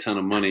don't pay a ton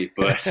of money,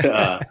 but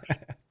I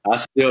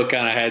still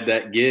kind of had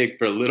that gig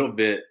for a little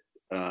bit,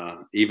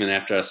 even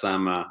after I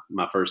signed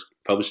my first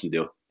publishing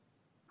deal.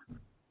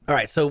 All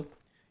right, so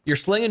you're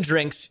slinging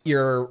drinks,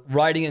 you're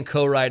writing and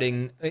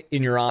co-writing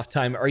in your off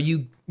time. Are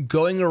you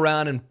going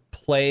around and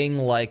playing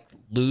like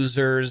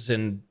Losers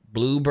and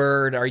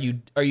Bluebird? Are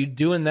you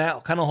doing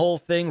that kind of whole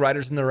thing?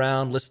 Writers in the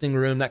Round, Listening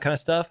Room, that kind of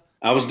stuff?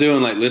 I was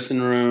doing like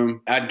Listening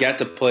Room. I'd got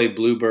to play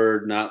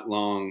Bluebird not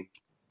long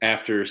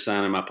after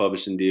signing my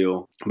publishing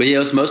deal. But yeah, it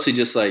was mostly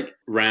just like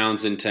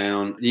rounds in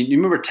town. You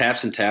remember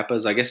Taps and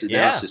Tapas? I guess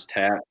now it's just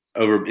Tap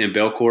over in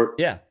Belcourt.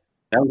 Yeah.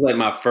 That was like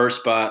my first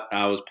spot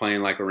I was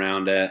playing like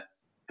around at.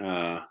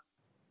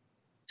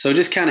 So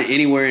just kind of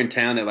anywhere in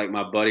town that like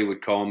my buddy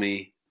would call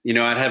me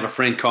I'd have a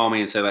friend call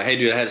me and say like, hey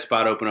dude, I had a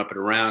spot open up at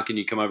Around. Can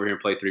you come over here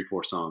and play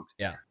 3-4 songs?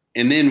 Yeah.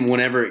 And then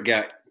whenever it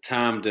got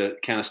time to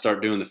kind of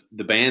start doing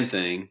the band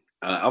thing,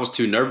 I was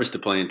too nervous to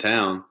play in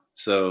town.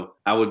 So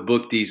I would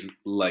book these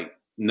like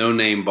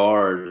no-name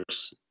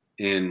bars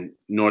in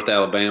North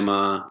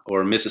Alabama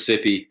or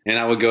Mississippi, and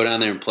I would go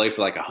down there and play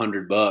for like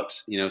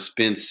 $100,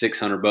 spend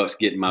 $600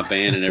 getting my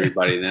band and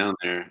everybody down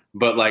there.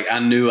 But like I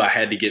knew I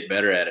had to get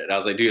better at it. I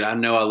was like, dude, I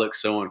know I look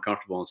so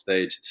uncomfortable on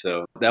stage.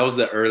 So that was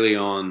the early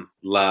on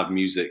live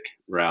music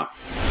route.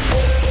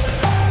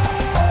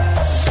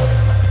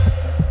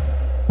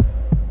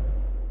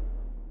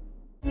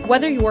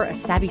 Whether you're a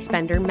savvy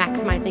spender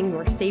maximizing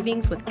your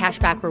savings with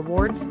cashback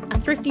rewards, a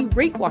thrifty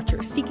rate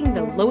watcher seeking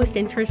the lowest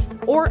interest,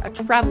 or a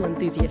travel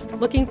enthusiast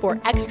looking for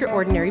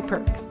extraordinary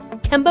perks,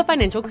 Kemba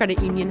Financial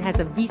Credit Union has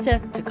a visa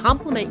to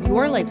complement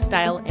your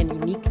lifestyle and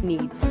unique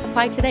needs.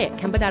 Apply today at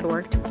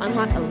Kemba.org to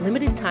unlock a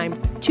limited time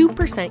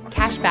 2%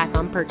 cash back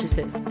on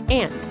purchases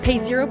and pay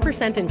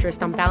 0%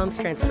 interest on balance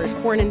transfers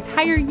for an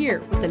entire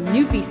year with a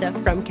new visa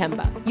from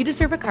Kemba. You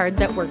deserve a card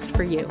that works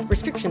for you.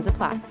 Restrictions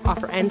apply.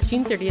 Offer ends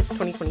June 30th,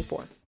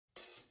 2024.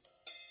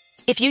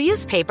 If you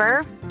use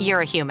paper,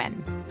 you're a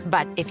human.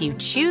 But if you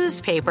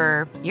choose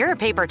paper, you're a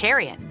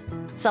papertarian.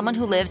 Someone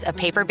who lives a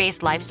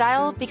paper-based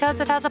lifestyle because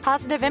it has a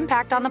positive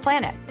impact on the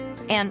planet.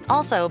 And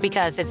also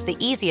because it's the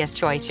easiest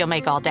choice you'll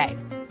make all day.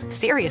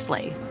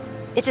 Seriously.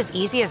 It's as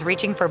easy as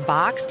reaching for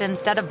boxed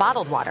instead of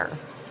bottled water.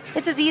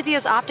 It's as easy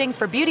as opting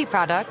for beauty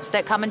products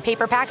that come in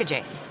paper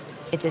packaging.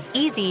 It's as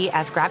easy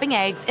as grabbing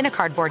eggs in a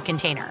cardboard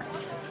container.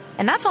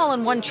 And that's all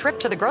in one trip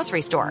to the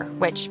grocery store,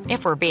 which,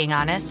 if we're being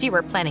honest, you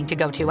were planning to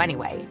go to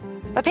anyway.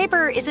 But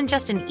paper isn't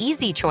just an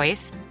easy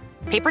choice.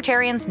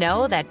 Papertarians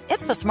know that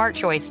it's the smart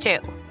choice, too.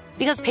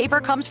 Because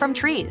paper comes from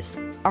trees,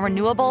 a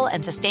renewable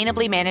and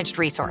sustainably managed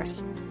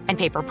resource. And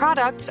paper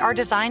products are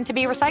designed to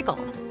be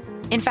recycled.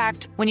 In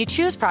fact, when you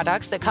choose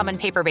products that come in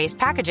paper-based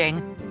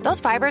packaging,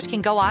 those fibers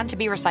can go on to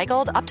be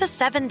recycled up to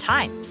 7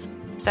 times.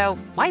 So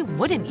why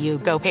wouldn't you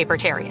go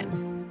papertarian?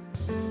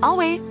 I'll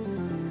wait.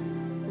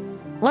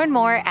 Learn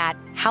more at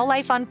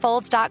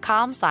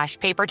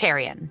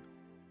howlifeunfolds.com/papertarian.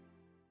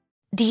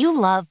 Do you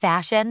love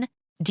fashion?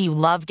 Do you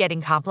love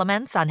getting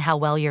compliments on how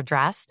well you're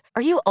dressed?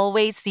 Are you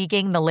always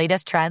seeking the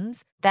latest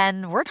trends?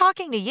 Then we're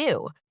talking to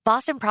you.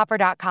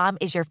 BostonProper.com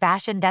is your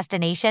fashion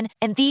destination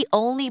and the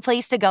only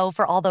place to go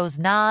for all those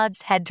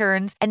nods, head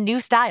turns, and new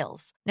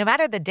styles. No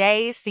matter the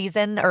day,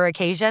 season, or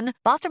occasion,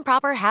 Boston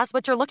Proper has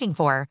what you're looking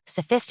for.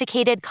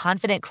 Sophisticated,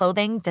 confident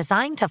clothing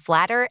designed to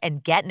flatter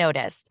and get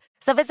noticed.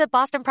 So visit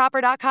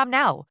BostonProper.com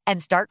now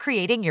and start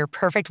creating your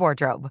perfect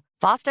wardrobe.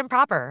 Boston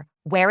Proper.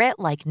 Wear it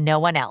like no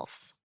one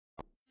else.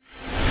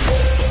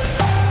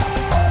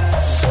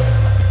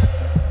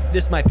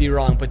 This might be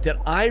wrong, but did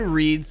I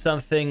read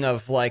something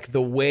of like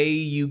the way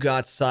you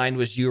got signed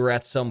was you were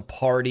at some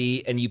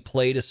party and you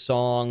played a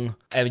song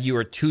and you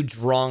were too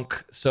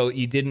drunk, so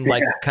you didn't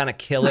like kind of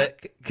kill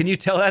it? Can you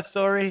tell that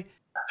story?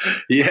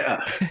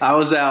 Yeah, I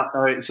was out.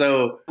 All right,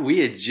 so we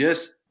had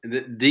just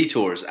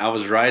Detours. I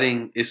was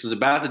writing. This was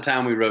about the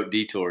time we wrote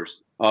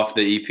Detours off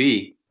the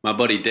EP. My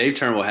buddy Dave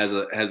Turnbull has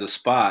a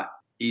spot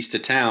east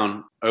of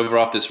town over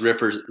off this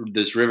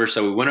river.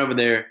 So we went over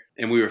there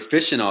and we were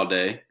fishing all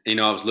day.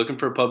 I was looking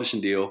for a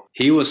publishing deal.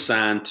 He was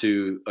signed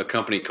to a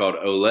company called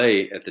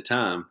Olay at the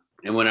time.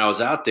 And when I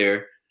was out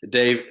there,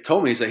 Dave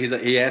told me,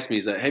 he asked me,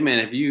 he's like, hey man,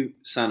 have you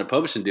signed a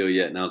publishing deal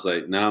yet? And I was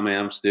like, no, man,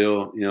 I'm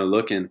still,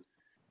 looking.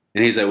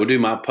 And he's like, well,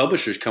 dude, my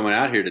publisher's coming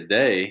out here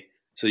today.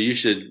 So you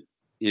should,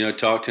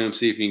 talk to him,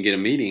 see if you can get a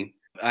meeting.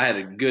 I had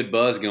a good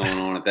buzz going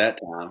on at that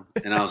time.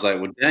 And I was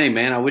like, well, dang,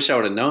 man, I wish I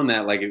would have known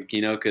that. Like,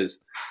 because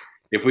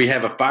if we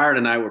have a fire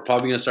tonight, we're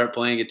probably going to start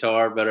playing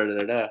guitar,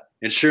 da-da-da-da.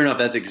 And sure enough,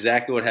 that's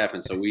exactly what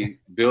happened. So we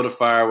built a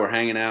fire, we're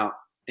hanging out.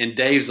 And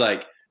Dave's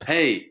like,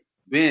 hey,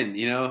 Ben,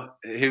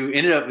 who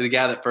ended up with the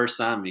guy that first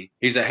signed me.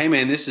 He's like, hey,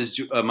 man, this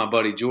is my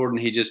buddy Jordan.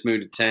 He just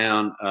moved to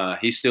town.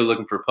 He's still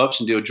looking for a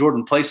publishing deal.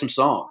 Jordan, play some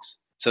songs.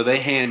 So they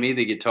hand me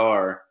the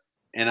guitar,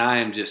 and I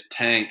am just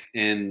tanked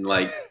and,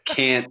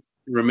 can't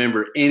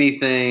remember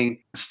anything.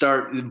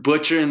 Start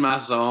butchering my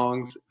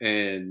songs.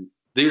 And,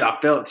 dude, I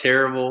felt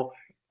terrible.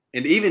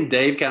 And even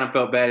Dave kind of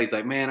felt bad. He's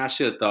like, man, I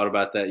should have thought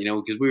about that,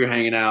 because we were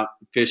hanging out,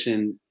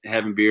 fishing,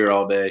 having beer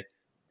all day.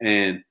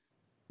 And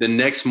the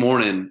next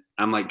morning,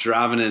 I'm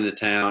driving into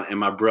town, and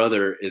my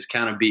brother is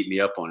kind of beating me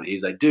up on it.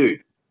 He's like,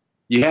 dude,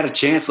 you had a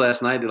chance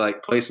last night to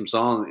play some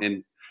songs.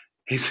 And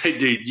he's like,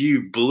 dude,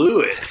 you blew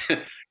it.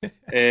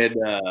 And,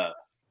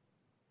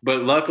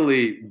 but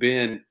luckily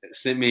Ben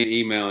sent me an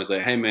email and was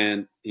like, hey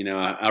man,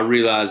 I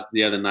realized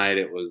the other night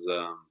it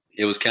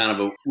was kind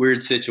of a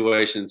weird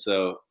situation.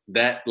 So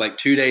that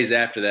 2 days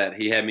after that,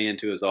 he had me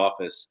into his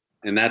office,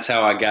 and that's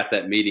how I got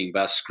that meeting,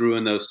 by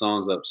screwing those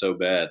songs up so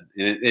bad.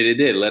 And it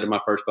did. It led to my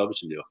first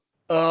publishing deal.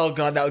 Oh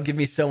God, that would give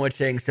me so much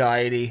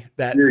anxiety.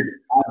 Dude,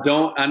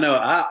 I know.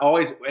 I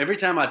always, every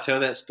time I tell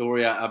that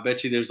story, I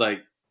bet you there's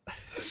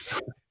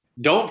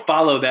don't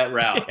follow that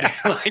route.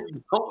 Yeah.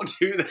 Don't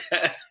do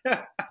that.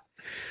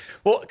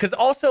 Well, because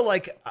also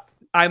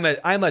I'm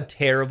a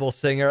terrible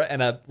singer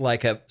and a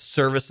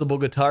serviceable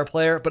guitar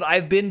player, but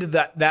I've been to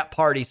that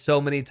party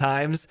so many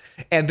times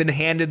and been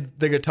handed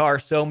the guitar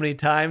so many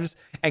times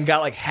and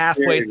got like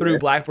halfway through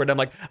Blackbird. I'm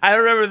like, I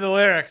remember the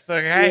lyrics,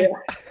 okay?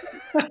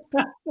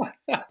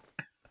 Yeah.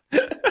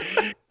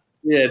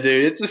 Yeah,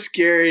 dude, it's a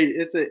scary.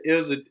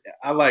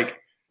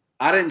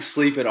 I didn't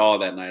sleep at all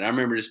that night. I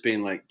remember just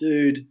being like,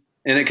 dude,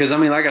 and because I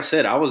mean, like I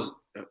said, I was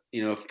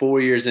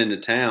 4 years into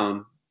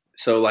town,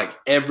 so like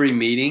every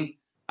meeting,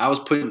 I was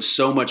putting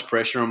so much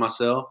pressure on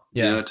myself,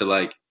 to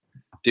like,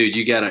 dude,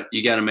 you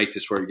gotta make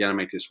this work. You gotta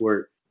make this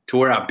work. To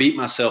where I beat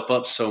myself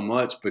up so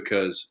much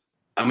because,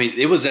 I mean,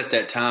 it was at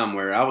that time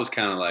where I was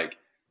kind of like,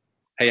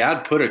 hey,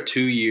 I'd put a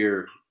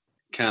 2-year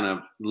kind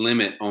of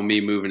limit on me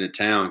moving to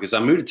town because I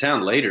moved to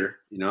town later.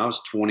 I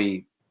was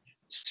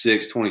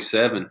 26,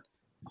 27,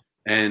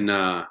 and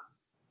I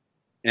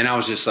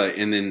was just like,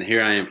 and then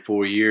here I am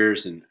 4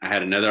 years, and I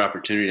had another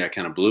opportunity. I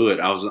kind of blew it.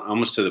 I was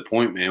almost to the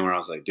point, man, where I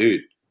was like,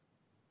 dude,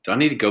 do I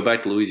need to go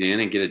back to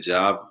Louisiana and get a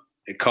job?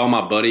 And call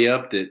my buddy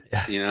up that,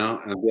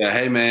 and be like,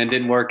 hey, man,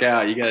 didn't work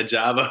out. You got a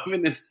job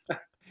open?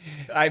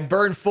 I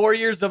burned 4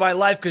 years of my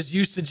life because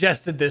you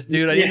suggested this,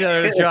 dude. I need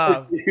another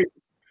job.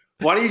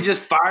 Why don't you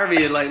just fire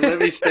me and let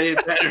me stay in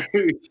Baton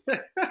Rouge?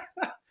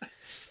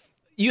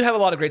 You have a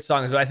lot of great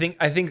songs, but I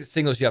think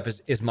Singles You Up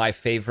is my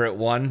favorite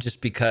one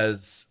just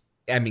because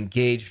I'm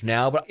engaged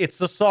now. But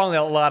it's a song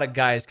that a lot of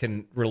guys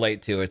can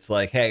relate to. It's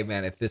like, hey,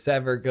 man, if this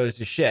ever goes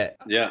to shit,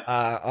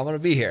 I'm going to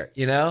be here,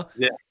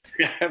 Yeah,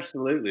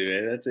 absolutely,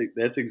 man.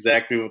 That's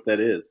exactly what that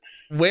is.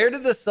 Where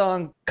did the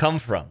song come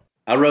from?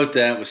 I wrote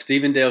that with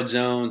Stephen Dale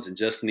Jones and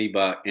Justin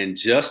Ebach, and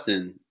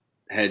Justin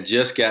had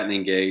just gotten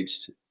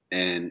engaged.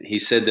 And he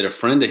said that a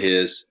friend of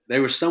his, they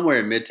were somewhere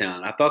in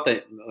Midtown. I thought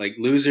that like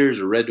Losers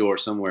or Red Door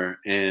somewhere.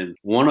 And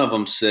one of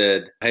them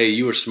said, hey,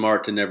 you were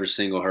smart to never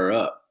single her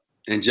up.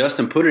 And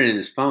Justin put it in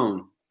his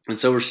phone. And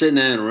so we're sitting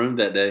there in a room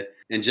that day.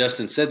 And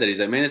Justin said that. He's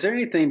like, man, is there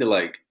anything to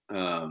like,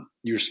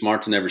 you were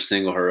smart to never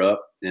single her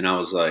up? And I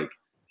was like,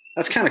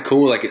 that's kind of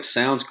cool. Like, it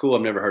sounds cool.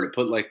 I've never heard it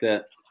put like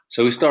that.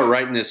 So we start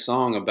writing this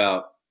song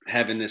about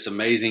having this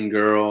amazing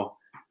girl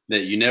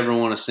that you never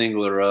want to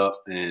single her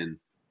up. And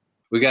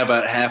we got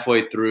about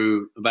halfway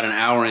through, about an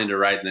hour into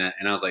writing that.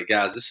 And I was like,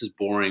 guys, this is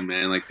boring,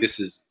 man. Like, this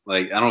is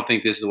like, I don't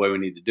think this is the way we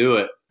need to do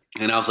it.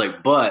 And I was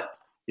like, but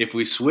if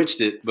we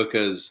switched it,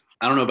 because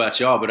I don't know about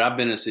y'all, but I've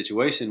been in a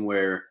situation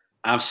where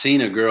I've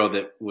seen a girl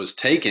that was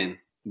taken,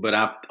 but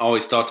I've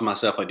always thought to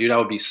myself, like, dude, I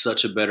would be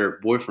such a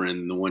better boyfriend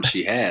than the one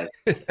she had.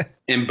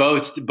 And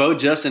both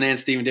Justin and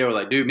Stephen Dale were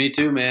like, dude, me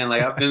too, man.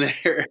 Like, I've been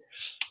there.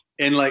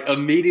 And like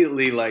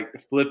immediately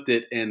like flipped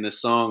it. And the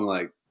song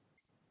like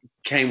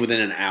came within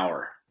an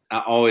hour. I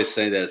always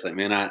say that. It's like,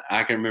 man,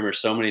 I can remember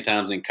so many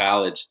times in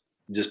college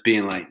just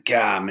being like,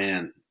 God,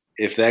 man,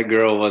 if that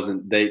girl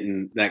wasn't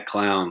dating that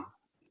clown,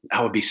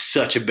 I would be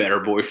such a better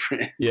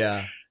boyfriend.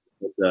 Yeah.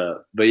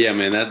 But yeah,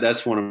 man,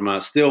 that's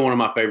still one of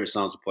my favorite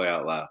songs to play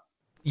out loud.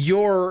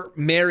 You're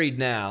married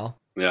now.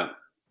 Yeah.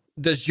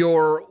 Does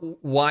your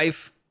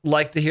wife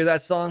like to hear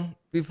that song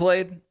be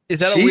played? Is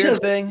that a weird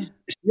thing?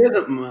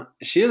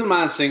 She doesn't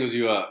mind Singles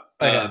You Up.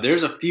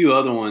 There's a few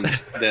other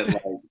ones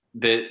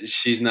that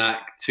she's not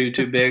too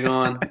big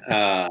on.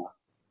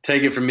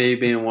 Take It From Me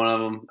being one of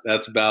them.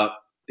 That's about,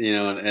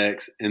 an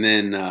ex. And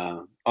then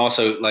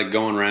also like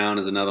Going Round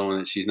is another one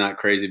that she's not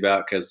crazy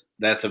about because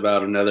that's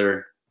about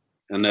another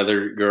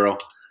girl.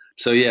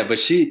 So yeah, but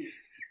she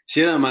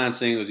doesn't mind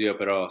Singles You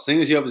Up at all.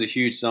 Singles You Up is a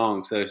huge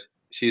song. So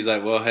she's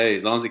like, well, hey,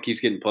 as long as it keeps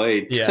getting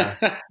played. Yeah.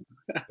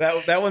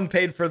 That one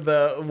paid for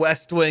the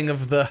West Wing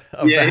of the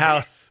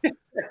house.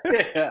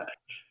 Yeah.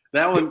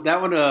 That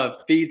one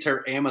feeds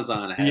her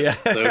Amazon habit. Yeah.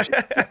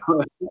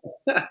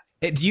 So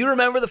Hey, do you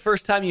remember the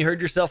first time you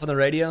heard yourself on the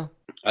radio?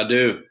 I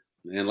do.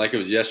 And like it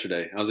was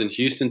yesterday. I was in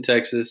Houston,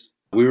 Texas.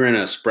 We were in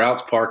a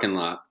Sprouts parking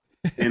lot.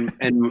 And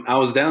I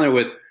was down there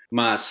with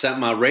my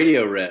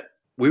radio rep.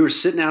 We were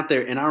sitting out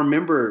there, and I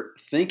remember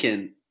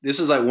thinking, this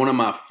was like one of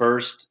my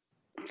first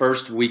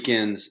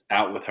weekends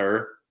out with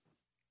her.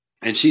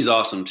 And she's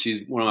awesome.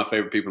 She's one of my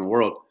favorite people in the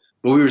world.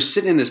 But we were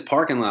sitting in this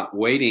parking lot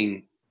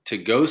waiting to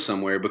go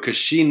somewhere because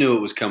she knew it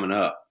was coming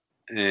up.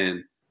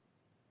 And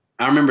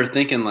I remember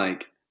thinking,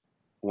 like,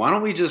 why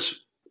don't we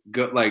just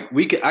go? Like,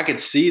 I could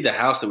see the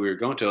house that we were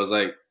going to. I was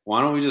like,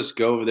 why don't we just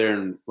go over there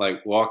and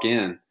like walk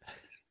in?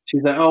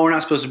 She's like, oh, we're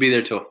not supposed to be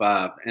there till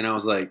 5. And I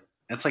was like,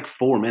 that's like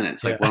 4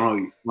 minutes. Like, why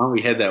don't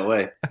we head that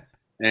way?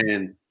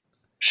 And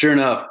sure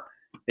enough,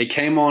 it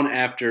came on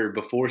after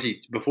Before He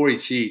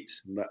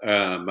Cheats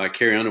by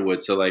Carrie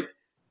Underwood. So like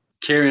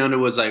Carrie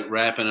Underwood's like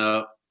wrapping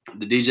up.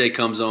 The DJ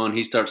comes on,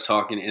 he starts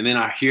talking, and then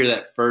I hear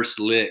that first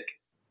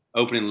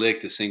opening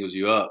lick to Singles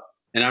You Up.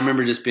 And I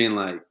remember just being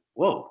like,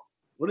 whoa,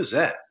 what is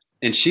that?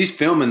 And she's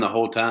filming the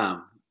whole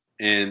time.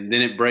 And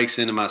then it breaks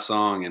into my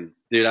song, and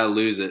dude, I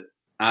lose it.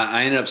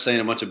 I ended up saying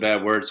a bunch of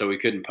bad words, so we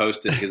couldn't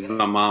post it because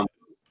my mom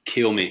would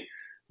kill me.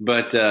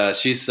 But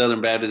she's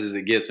Southern Baptist as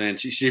it gets, man.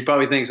 She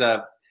probably thinks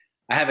I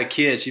have a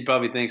kid. She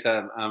probably thinks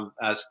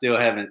I still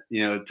haven't,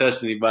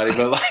 touched anybody.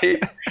 But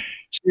like,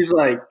 she's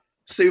like,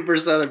 super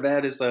Southern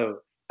Baptist. So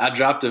I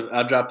dropped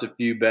a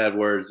few bad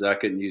words that I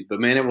couldn't use, but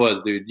man, it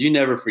was, dude. You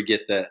never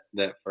forget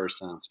that first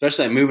time,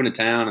 especially like moving to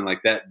town and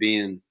like that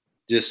being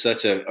just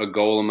such a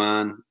goal of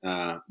mine.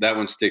 That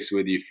one sticks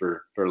with you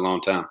for a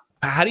long time.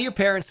 How do your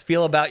parents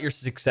feel about your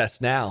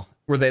success now?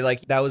 Were they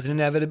like that was an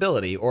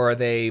inevitability, or are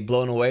they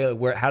blown away?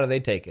 How do they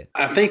take it?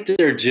 I think that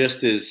they're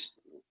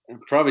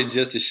probably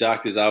just as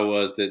shocked as I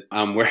was that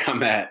I'm where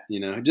I'm at.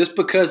 Just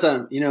because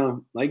I'm,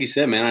 like you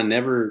said, man, I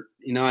never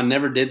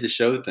did the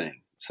show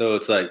thing. So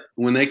it's like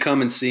when they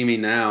come and see me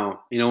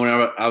now,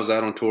 whenever I was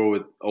out on tour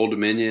with Old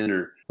Dominion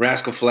or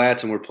Rascal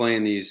Flatts and we're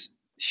playing these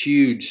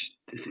huge,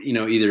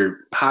 either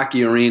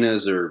hockey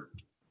arenas or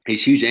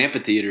these huge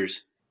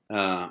amphitheaters,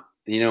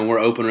 we're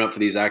opening up for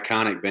these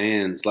iconic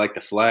bands like the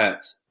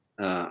Flats.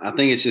 I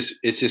think it's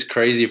just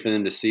crazy for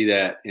them to see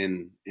that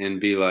and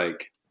be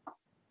like,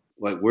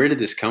 where did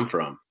this come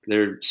from?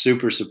 They're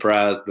super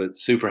surprised, but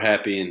super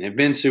happy and have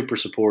been super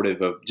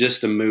supportive of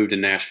just the move to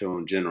Nashville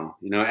in general.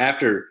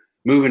 After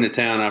moving to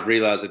town, I've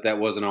realized that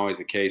wasn't always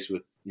the case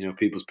with,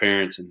 people's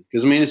parents. And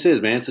because,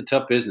 it's a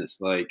tough business.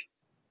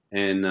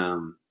 And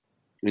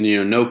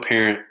no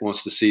parent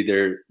wants to see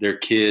their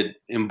kid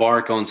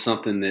embark on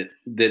something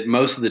that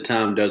most of the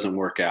time doesn't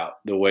work out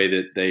the way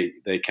that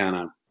they kind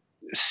of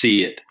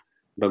see it.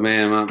 But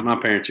man, my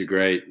parents are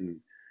great and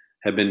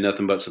have been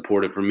nothing but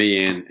supportive for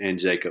me and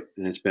Jacob.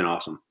 And it's been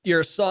awesome.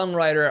 You're a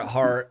songwriter at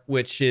heart,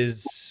 which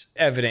is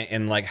evident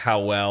in like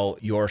how well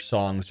your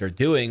songs are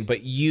doing,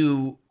 but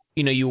you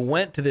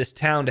went to this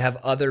town to have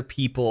other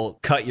people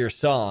cut your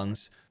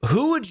songs.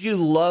 Who would you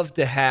love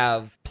to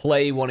have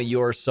play one of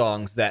your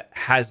songs that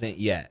hasn't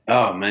yet?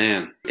 Oh,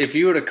 man. If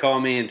you were to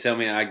call me and tell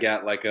me I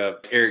got like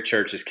Eric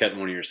Church is cutting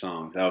one of your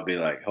songs, I would be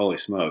like, holy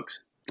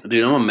smokes.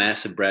 Dude, I'm a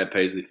massive Brad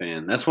Paisley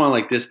fan. That's why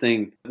like this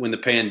thing, when the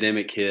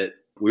pandemic hit,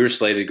 we were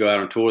slated to go out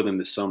on tour with them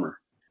this summer.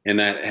 And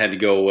that had to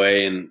go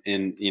away. And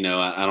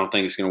I don't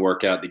think it's going to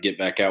work out to get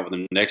back out with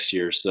them next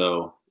year.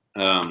 So,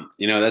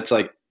 that's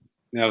like,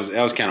 that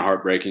was kind of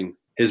heartbreaking.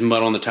 His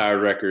Mud on the Tire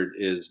record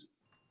is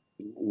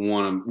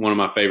one of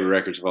my favorite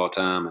records of all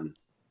time,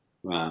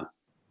 and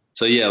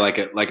so yeah, like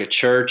a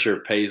Church or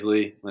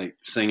Paisley like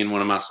singing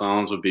one of my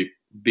songs would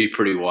be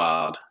pretty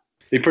wild,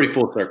 be pretty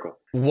full circle.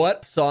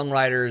 What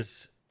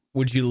songwriters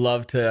would you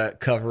love to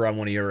cover on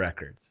one of your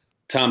records?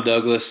 Tom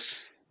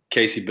Douglas,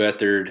 Casey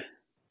Beathard,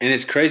 and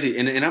it's crazy,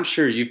 and I'm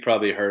sure you've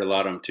probably heard a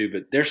lot of them too.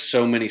 But there's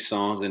so many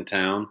songs in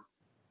town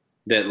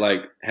that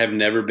like have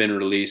never been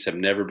released, have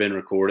never been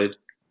recorded,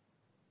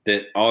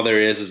 that all there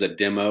is a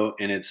demo,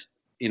 and it's,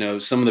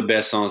 some of the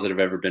best songs that have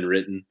ever been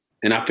written.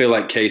 And I feel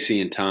like Casey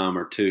and Tom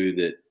are two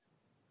that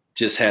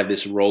just have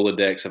this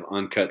Rolodex of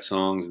uncut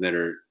songs that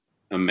are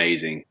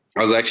amazing.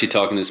 I was actually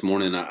talking this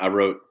morning, I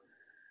wrote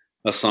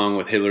a song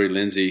with Hillary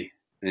Lindsey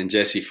and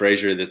Jesse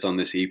Frazier that's on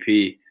this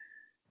EP,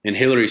 and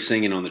Hillary's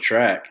singing on the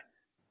track.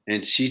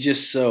 And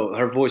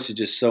her voice is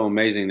just so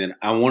amazing that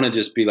I want to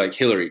just be like,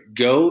 Hillary,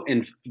 go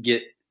and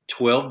get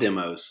 12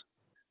 demos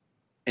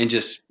and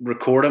just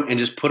record them and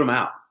just put them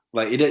out.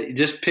 Like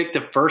just pick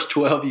the first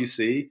 12 you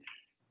see.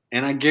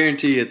 And I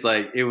guarantee it's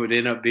like, it would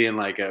end up being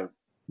like a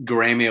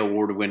Grammy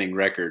Award winning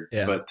record.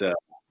 Yeah. But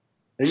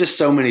there's just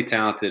so many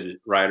talented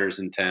writers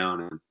in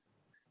town and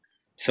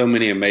so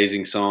many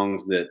amazing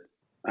songs that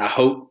I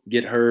hope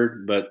get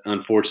heard. But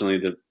unfortunately,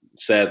 the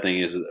sad thing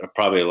is that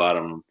probably a lot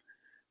of them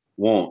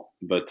won't.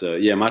 But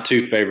my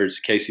two favorites,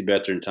 Casey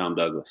Beathard and Tom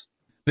Douglas.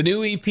 The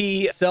new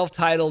EP,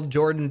 self-titled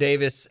Jordan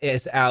Davis,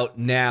 is out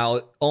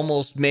now.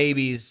 Almost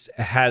Maybes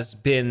has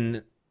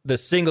been the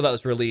single that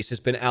was released, has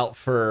been out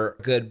for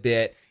a good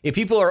bit. If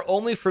people are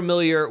only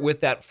familiar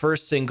with that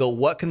first single,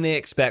 what can they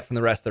expect from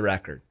the rest of the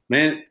record?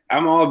 Man,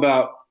 I'm all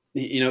about,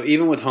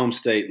 even with Home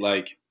State,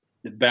 like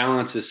the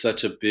balance is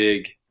such a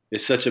big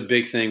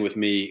thing with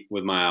me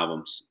with my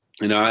albums.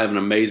 I have an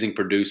amazing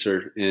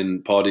producer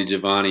in Paul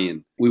DiGiovanni,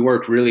 and we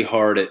worked really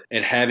hard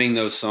at having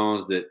those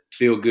songs that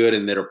feel good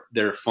and that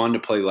are fun to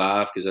play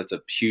live, because that's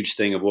a huge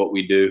thing of what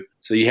we do.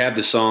 So you have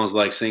the songs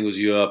like Singles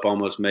You Up,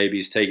 Almost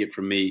Maybes, Take It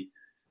From Me,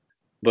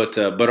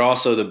 but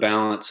also the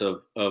balance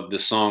of the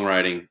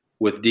songwriting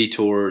with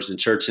Detours and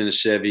Church in a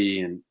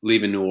Chevy and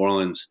Leaving New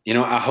Orleans.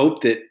 I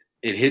hope that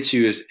it hits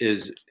you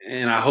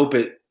and I hope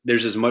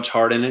there's as much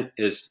heart in it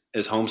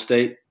as Home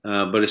State.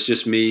 But it's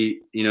just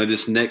me,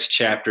 this next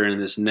chapter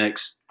and this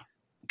next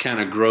kind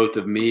of growth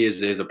of me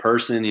as a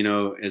person,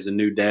 as a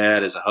new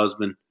dad, as a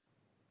husband,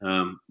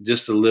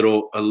 just a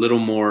little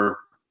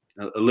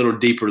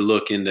deeper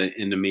look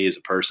into me as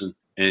a person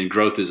and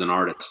growth as an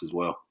artist as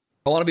well.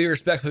 I want to be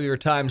respectful of your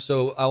time,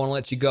 so I want to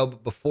let you go.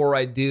 But before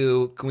I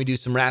do, can we do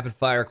some rapid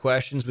fire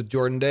questions with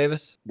Jordan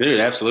Davis? Dude,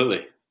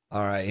 absolutely.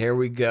 All right, here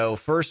we go.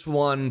 First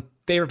one,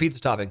 favorite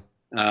pizza topping?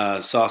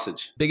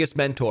 Sausage. Biggest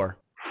mentor?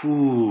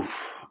 Ooh,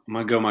 I'm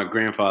going to go my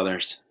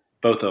grandfathers,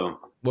 both of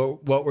them.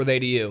 What were they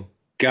to you?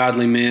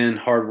 Godly men,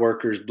 hard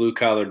workers,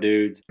 blue-collar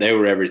dudes. They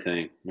were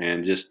everything,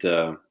 man. Just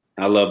I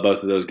love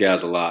both of those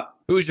guys a lot.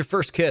 Who was your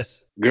first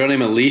kiss? Girl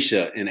named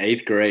Alicia in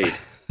 8th grade.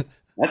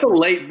 That's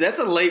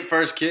a late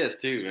first kiss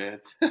too, man.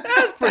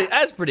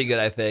 That's pretty good,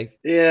 I think.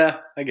 Yeah,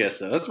 I guess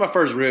so. That's my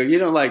first real. You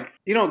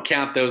don't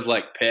count those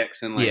like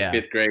pecks in like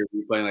fifth grade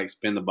when you play like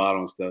spin the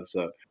bottle and stuff.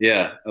 So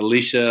yeah,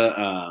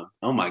 Alicia.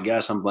 Oh my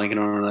gosh, I'm blanking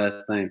on her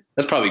last name.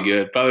 That's probably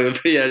good. Probably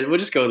yeah. We'll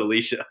just go with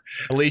Alicia.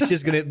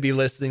 Alicia's gonna be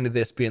listening to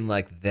this, being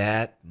like,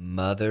 that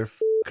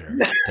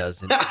motherfucker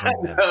doesn't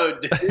remember. No,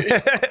 dude.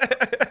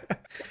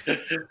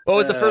 What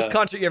was the first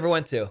concert you ever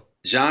went to?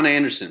 John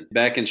Anderson,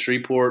 back in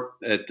Shreveport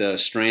at the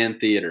Strand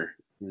Theater.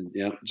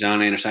 Yep,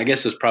 John Anderson. I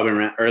guess it was probably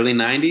around early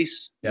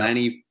 90s,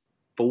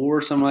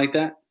 94, something like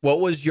that. What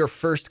was your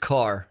first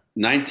car?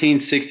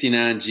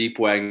 1969 Jeep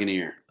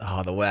Wagoneer.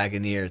 Oh, the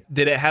Wagoneer.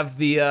 Did it have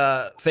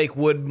the fake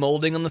wood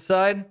molding on the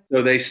side?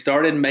 So they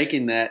started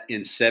making that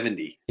in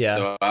 70. Yeah.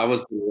 So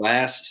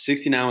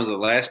 69 was the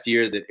last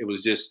year that it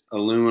was just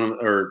aluminum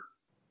or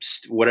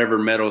whatever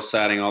metal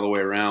siding all the way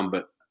around,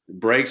 but the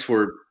brakes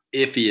were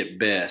iffy at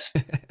best.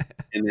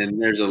 And then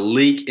there's a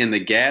leak in the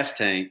gas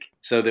tank,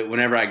 so that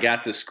whenever I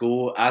got to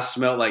school, I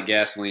smelled like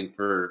gasoline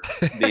for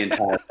the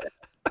entire day.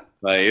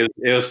 Like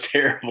it was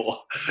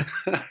terrible.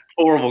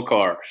 Horrible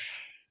car.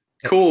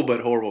 Cool,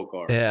 but horrible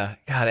car. Yeah.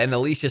 God, and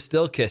Alicia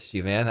still kissed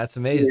you, man. That's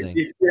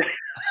amazing.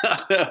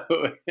 I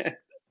know.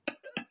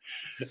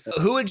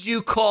 Who would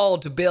you call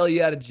to bail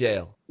you out of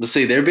jail? Let's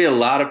see. There'd be a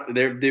lot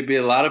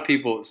of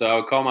people. So I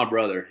would call my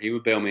brother. He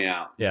would bail me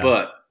out. Yeah.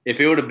 But if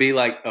it were to be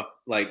like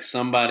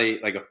somebody,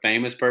 like a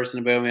famous person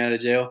to bail me out of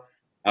jail,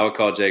 I would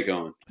call Jake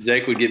Owen.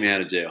 Jake would get me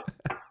out of jail.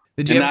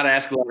 Not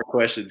ask a lot of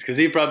questions, because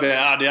he'd probably be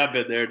like, dude, I've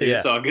been there, dude. Yeah.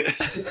 It's all good.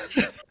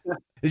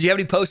 Did you have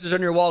any posters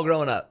on your wall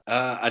growing up?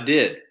 I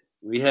did.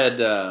 We had,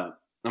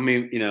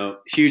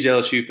 huge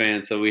LSU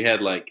fans. So we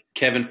had like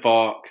Kevin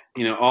Falk,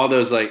 all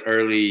those like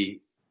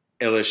early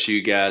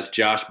LSU guys,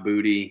 Josh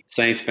Booty,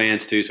 Saints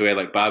fans too. So we had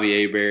like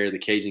Bobby Hebert, the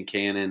Cajun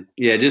Cannon.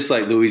 Yeah, just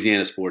like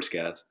Louisiana sports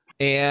guys.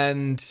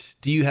 And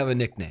do you have a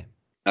nickname?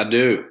 I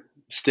do.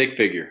 Stick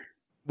Figure.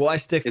 Why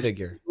Stick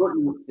Figure?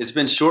 It's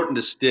been shortened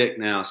to Stick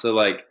now. So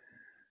like,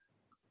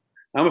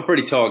 I'm a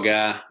pretty tall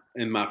guy.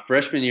 In my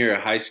freshman year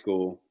of high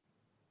school,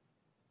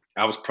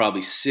 I was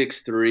probably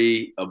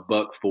 6'3",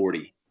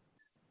 $140,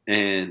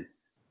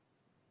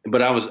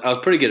 but I was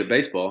pretty good at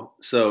baseball.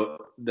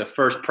 So the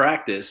first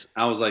practice,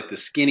 I was like the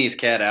skinniest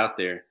cat out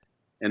there,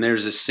 and there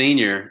was a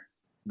senior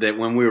that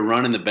when we were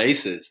running the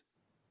bases,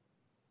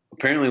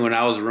 apparently when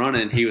I was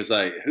running, he was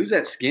like, "Who's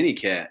that skinny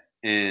cat?"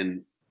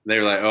 And they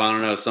were like, "Oh, I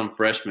don't know, some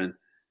freshman."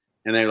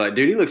 And they were like,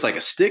 "Dude, he looks like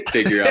a stick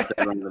figure out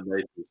there running the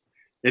bases."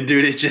 And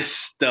dude, it just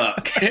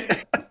stuck.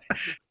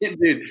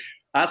 Dude,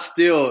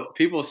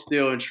 people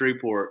still in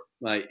Shreveport,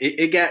 like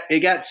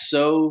it got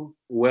so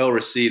well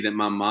received that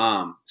my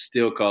mom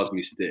still calls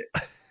me Stick.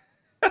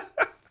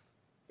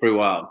 Pretty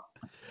wild.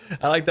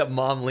 I like that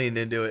mom leaned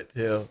into it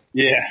too.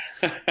 Yeah.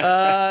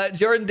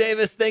 Jordan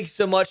Davis, thank you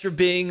so much for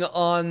being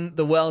on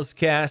the Wells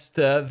Cast.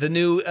 The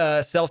new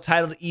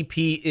self-titled EP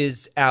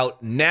is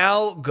out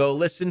now. Go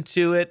listen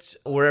to it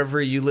wherever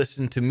you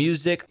listen to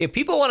music. If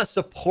people want to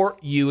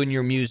support you and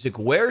your music,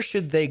 where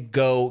should they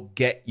go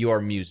get your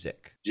music?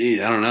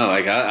 Geez, I don't know.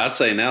 Like I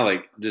say now,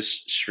 like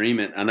just stream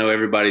it. I know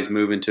everybody's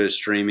moving to a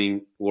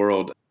streaming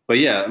world, but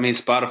yeah, I mean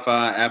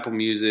Spotify, Apple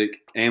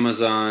Music,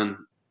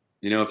 Amazon.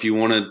 If you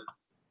want to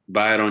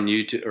buy it on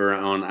YouTube or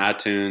on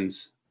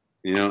iTunes,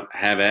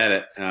 have at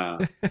it.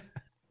 But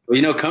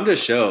come to a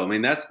show. I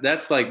mean,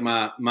 that's like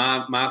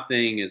my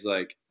thing is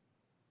like,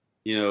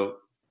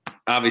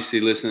 obviously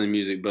listening to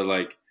music, but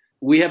like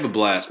we have a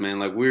blast, man.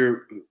 Like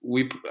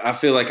I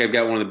feel like I've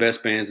got one of the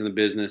best bands in the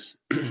business,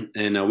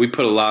 and we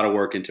put a lot of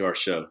work into our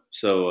show.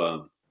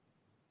 So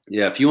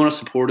yeah, if you want to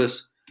support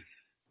us,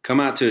 come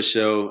out to a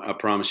show. I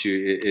promise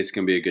you, it's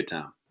gonna be a good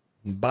time.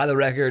 Buy the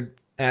record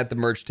at the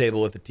merch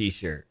table with a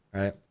T-shirt,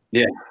 right?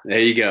 Yeah, there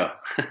you go.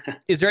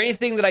 Is there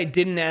anything that I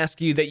didn't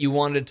ask you that you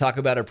wanted to talk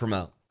about or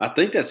promote? I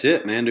think that's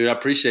it, man, dude. I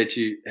appreciate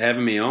you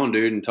having me on,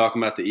 dude, and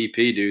talking about the EP,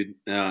 dude.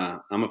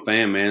 I'm a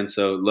fan, man.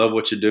 So love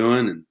what you're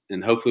doing,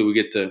 and hopefully we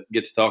get to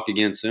talk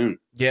again soon.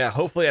 Yeah,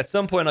 hopefully at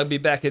some point I'll be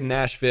back in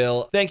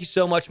Nashville. Thank you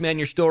so much, man.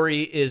 Your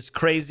story is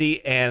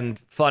crazy and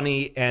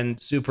funny and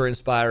super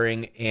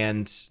inspiring.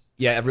 And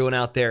yeah, everyone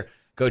out there,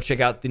 go check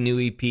out the new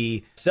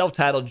EP,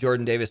 self-titled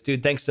Jordan Davis.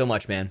 Dude, thanks so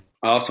much, man.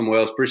 Awesome,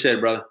 Wells. Appreciate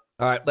it, brother.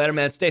 All right, later,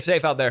 man. Stay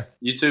safe out there.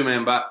 You too,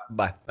 man. Bye.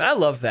 Bye. I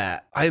love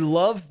that. I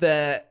love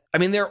that. I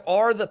mean, there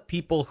are the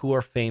people who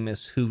are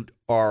famous who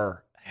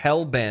are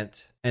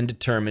hell-bent and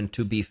determined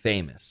to be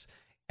famous.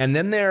 And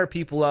then there are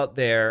people out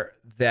there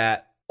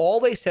that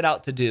all they set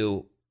out to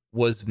do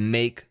was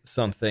make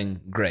something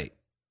great,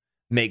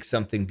 make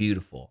something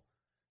beautiful.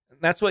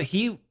 That's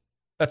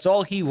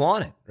all he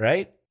wanted,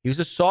 right? He was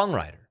a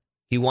songwriter.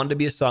 He wanted to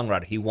be a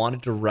songwriter. He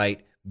wanted to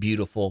write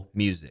beautiful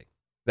music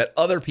that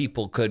other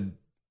people could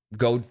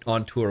go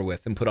on tour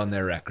with and put on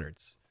their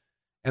records.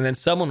 And then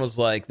someone was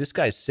like, this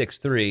guy's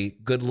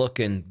 6'3", good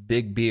looking,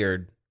 big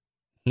beard.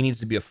 He needs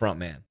to be a front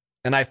man.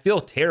 And I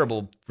feel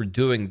terrible for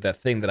doing the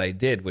thing that I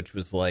did, which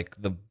was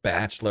like the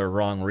Bachelor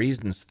wrong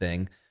reasons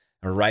thing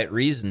or right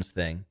reasons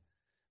thing.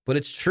 But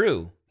it's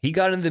true. He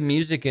got into the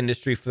music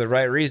industry for the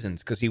right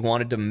reasons because he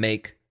wanted to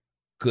make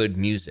good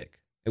music.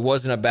 It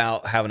wasn't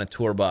about having a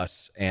tour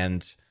bus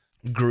and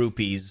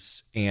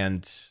groupies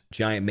and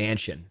giant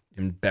mansion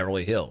in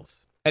Beverly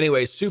Hills.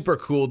 Anyway, super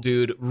cool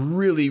dude.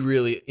 Really,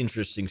 really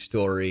interesting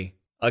story.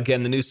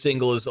 Again, the new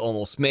single is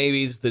Almost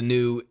Maybes. The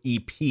new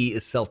EP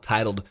is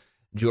self-titled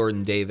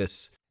Jordan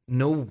Davis.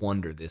 No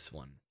wonder this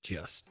one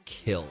just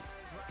killed.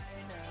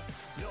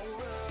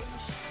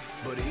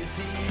 But if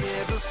he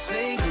ever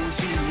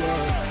singles you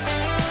up,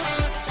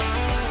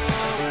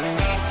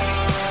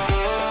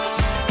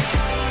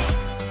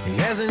 he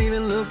hasn't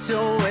even looked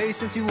your way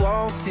since you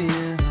walked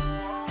in.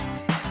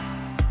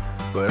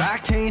 But I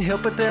can't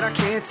help it that I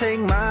can't take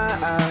my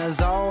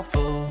eyes off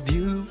of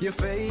you. Your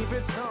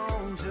favorite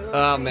song.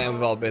 Oh man,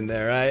 we've all been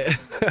there, right?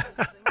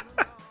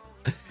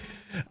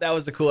 That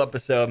was a cool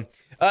episode.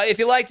 If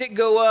you liked it,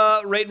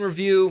 go rate and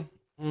review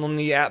on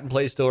the app and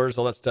Play stores,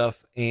 all that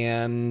stuff.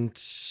 And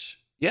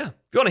yeah, if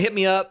you want to hit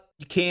me up,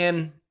 you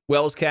can.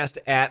 Wellscast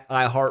at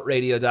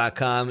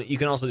iHeartRadio.com. You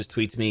can also just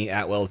tweet to me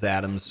at Wells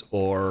Adams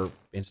or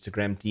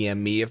Instagram DM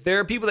me. If there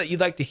are people that you'd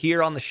like to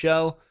hear on the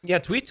show, yeah,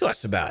 tweet to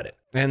us about it.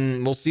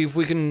 And we'll see if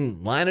we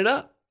can line it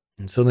up.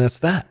 And so that's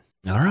that.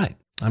 All right.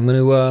 I'm gonna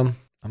go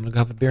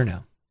have a beer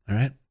now. All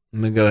right.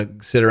 I'm gonna go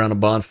sit around a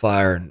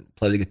bonfire and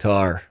play the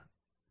guitar,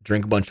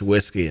 drink a bunch of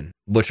whiskey, and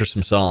butcher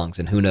some songs.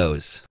 And who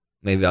knows?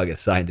 Maybe I'll get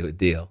signed to a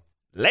deal.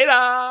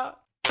 Later.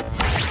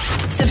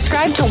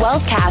 Subscribe to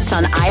Wellscast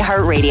on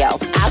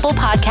iHeartRadio, Apple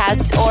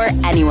Podcasts, or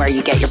anywhere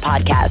you get your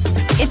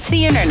podcasts. It's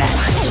the internet.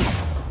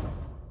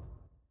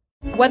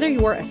 Whether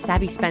you're a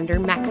savvy spender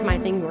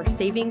maximizing your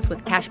savings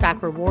with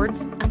cashback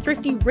rewards, a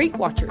thrifty rate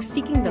watcher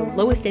seeking the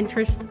lowest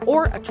interest,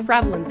 or a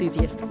travel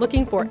enthusiast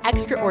looking for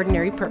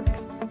extraordinary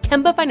perks,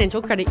 Kemba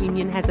Financial Credit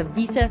Union has a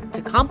visa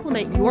to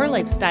complement your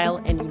lifestyle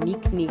and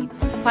unique needs.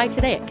 Apply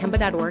today at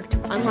Kemba.org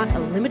to unlock a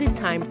limited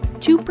time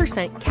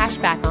 2% cash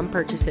back on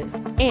purchases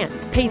and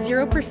pay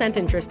 0%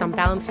 interest on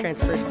balance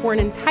transfers for an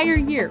entire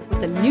year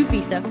with a new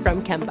visa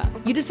from Kemba.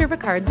 You deserve a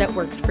card that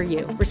works for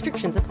you.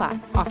 Restrictions apply.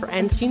 Offer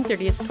ends June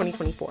 30th,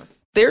 2024.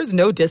 There's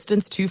no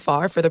distance too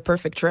far for the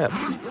perfect trip.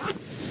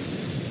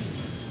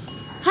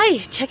 Hi,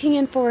 checking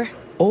in for...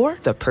 Or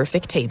the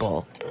perfect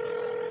table.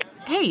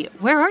 Hey,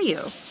 where are you?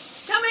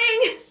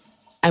 Coming!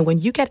 And when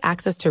you get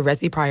access to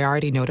Resi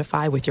Priority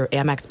Notify with your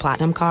Amex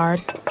Platinum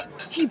card...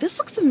 Hey, this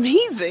looks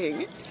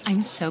amazing.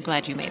 I'm so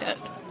glad you made it.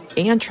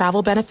 And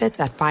travel benefits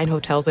at fine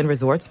hotels and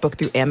resorts booked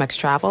through Amex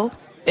Travel,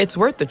 it's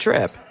worth the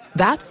trip.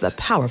 That's the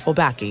powerful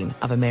backing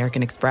of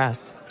American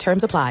Express.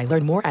 Terms apply.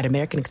 Learn more at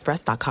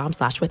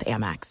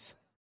americanexpress.com/withAmex.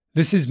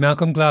 This is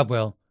Malcolm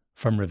Gladwell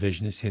from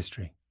Revisionist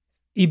History.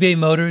 eBay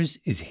Motors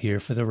is here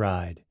for the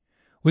ride.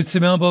 With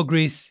some elbow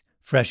grease,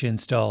 fresh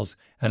installs,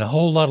 and a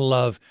whole lot of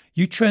love,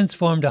 you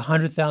transformed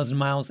 100,000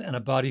 miles and a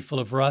body full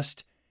of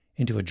rust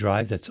into a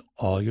drive that's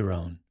all your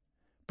own.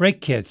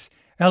 Brake kits,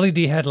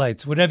 LED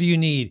headlights, whatever you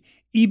need,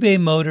 eBay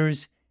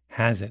Motors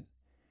has it.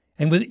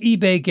 And with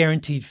eBay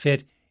Guaranteed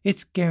Fit,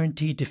 it's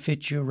guaranteed to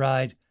fit your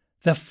ride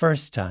the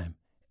first time,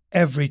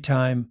 every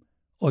time,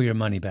 or your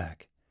money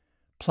back.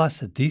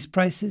 Plus, at these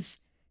prices,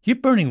 you're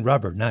burning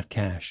rubber, not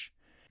cash.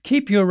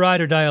 Keep your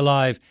ride or die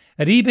alive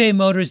at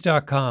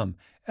ebaymotors.com.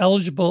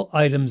 Eligible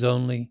items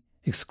only.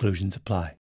 Exclusions apply.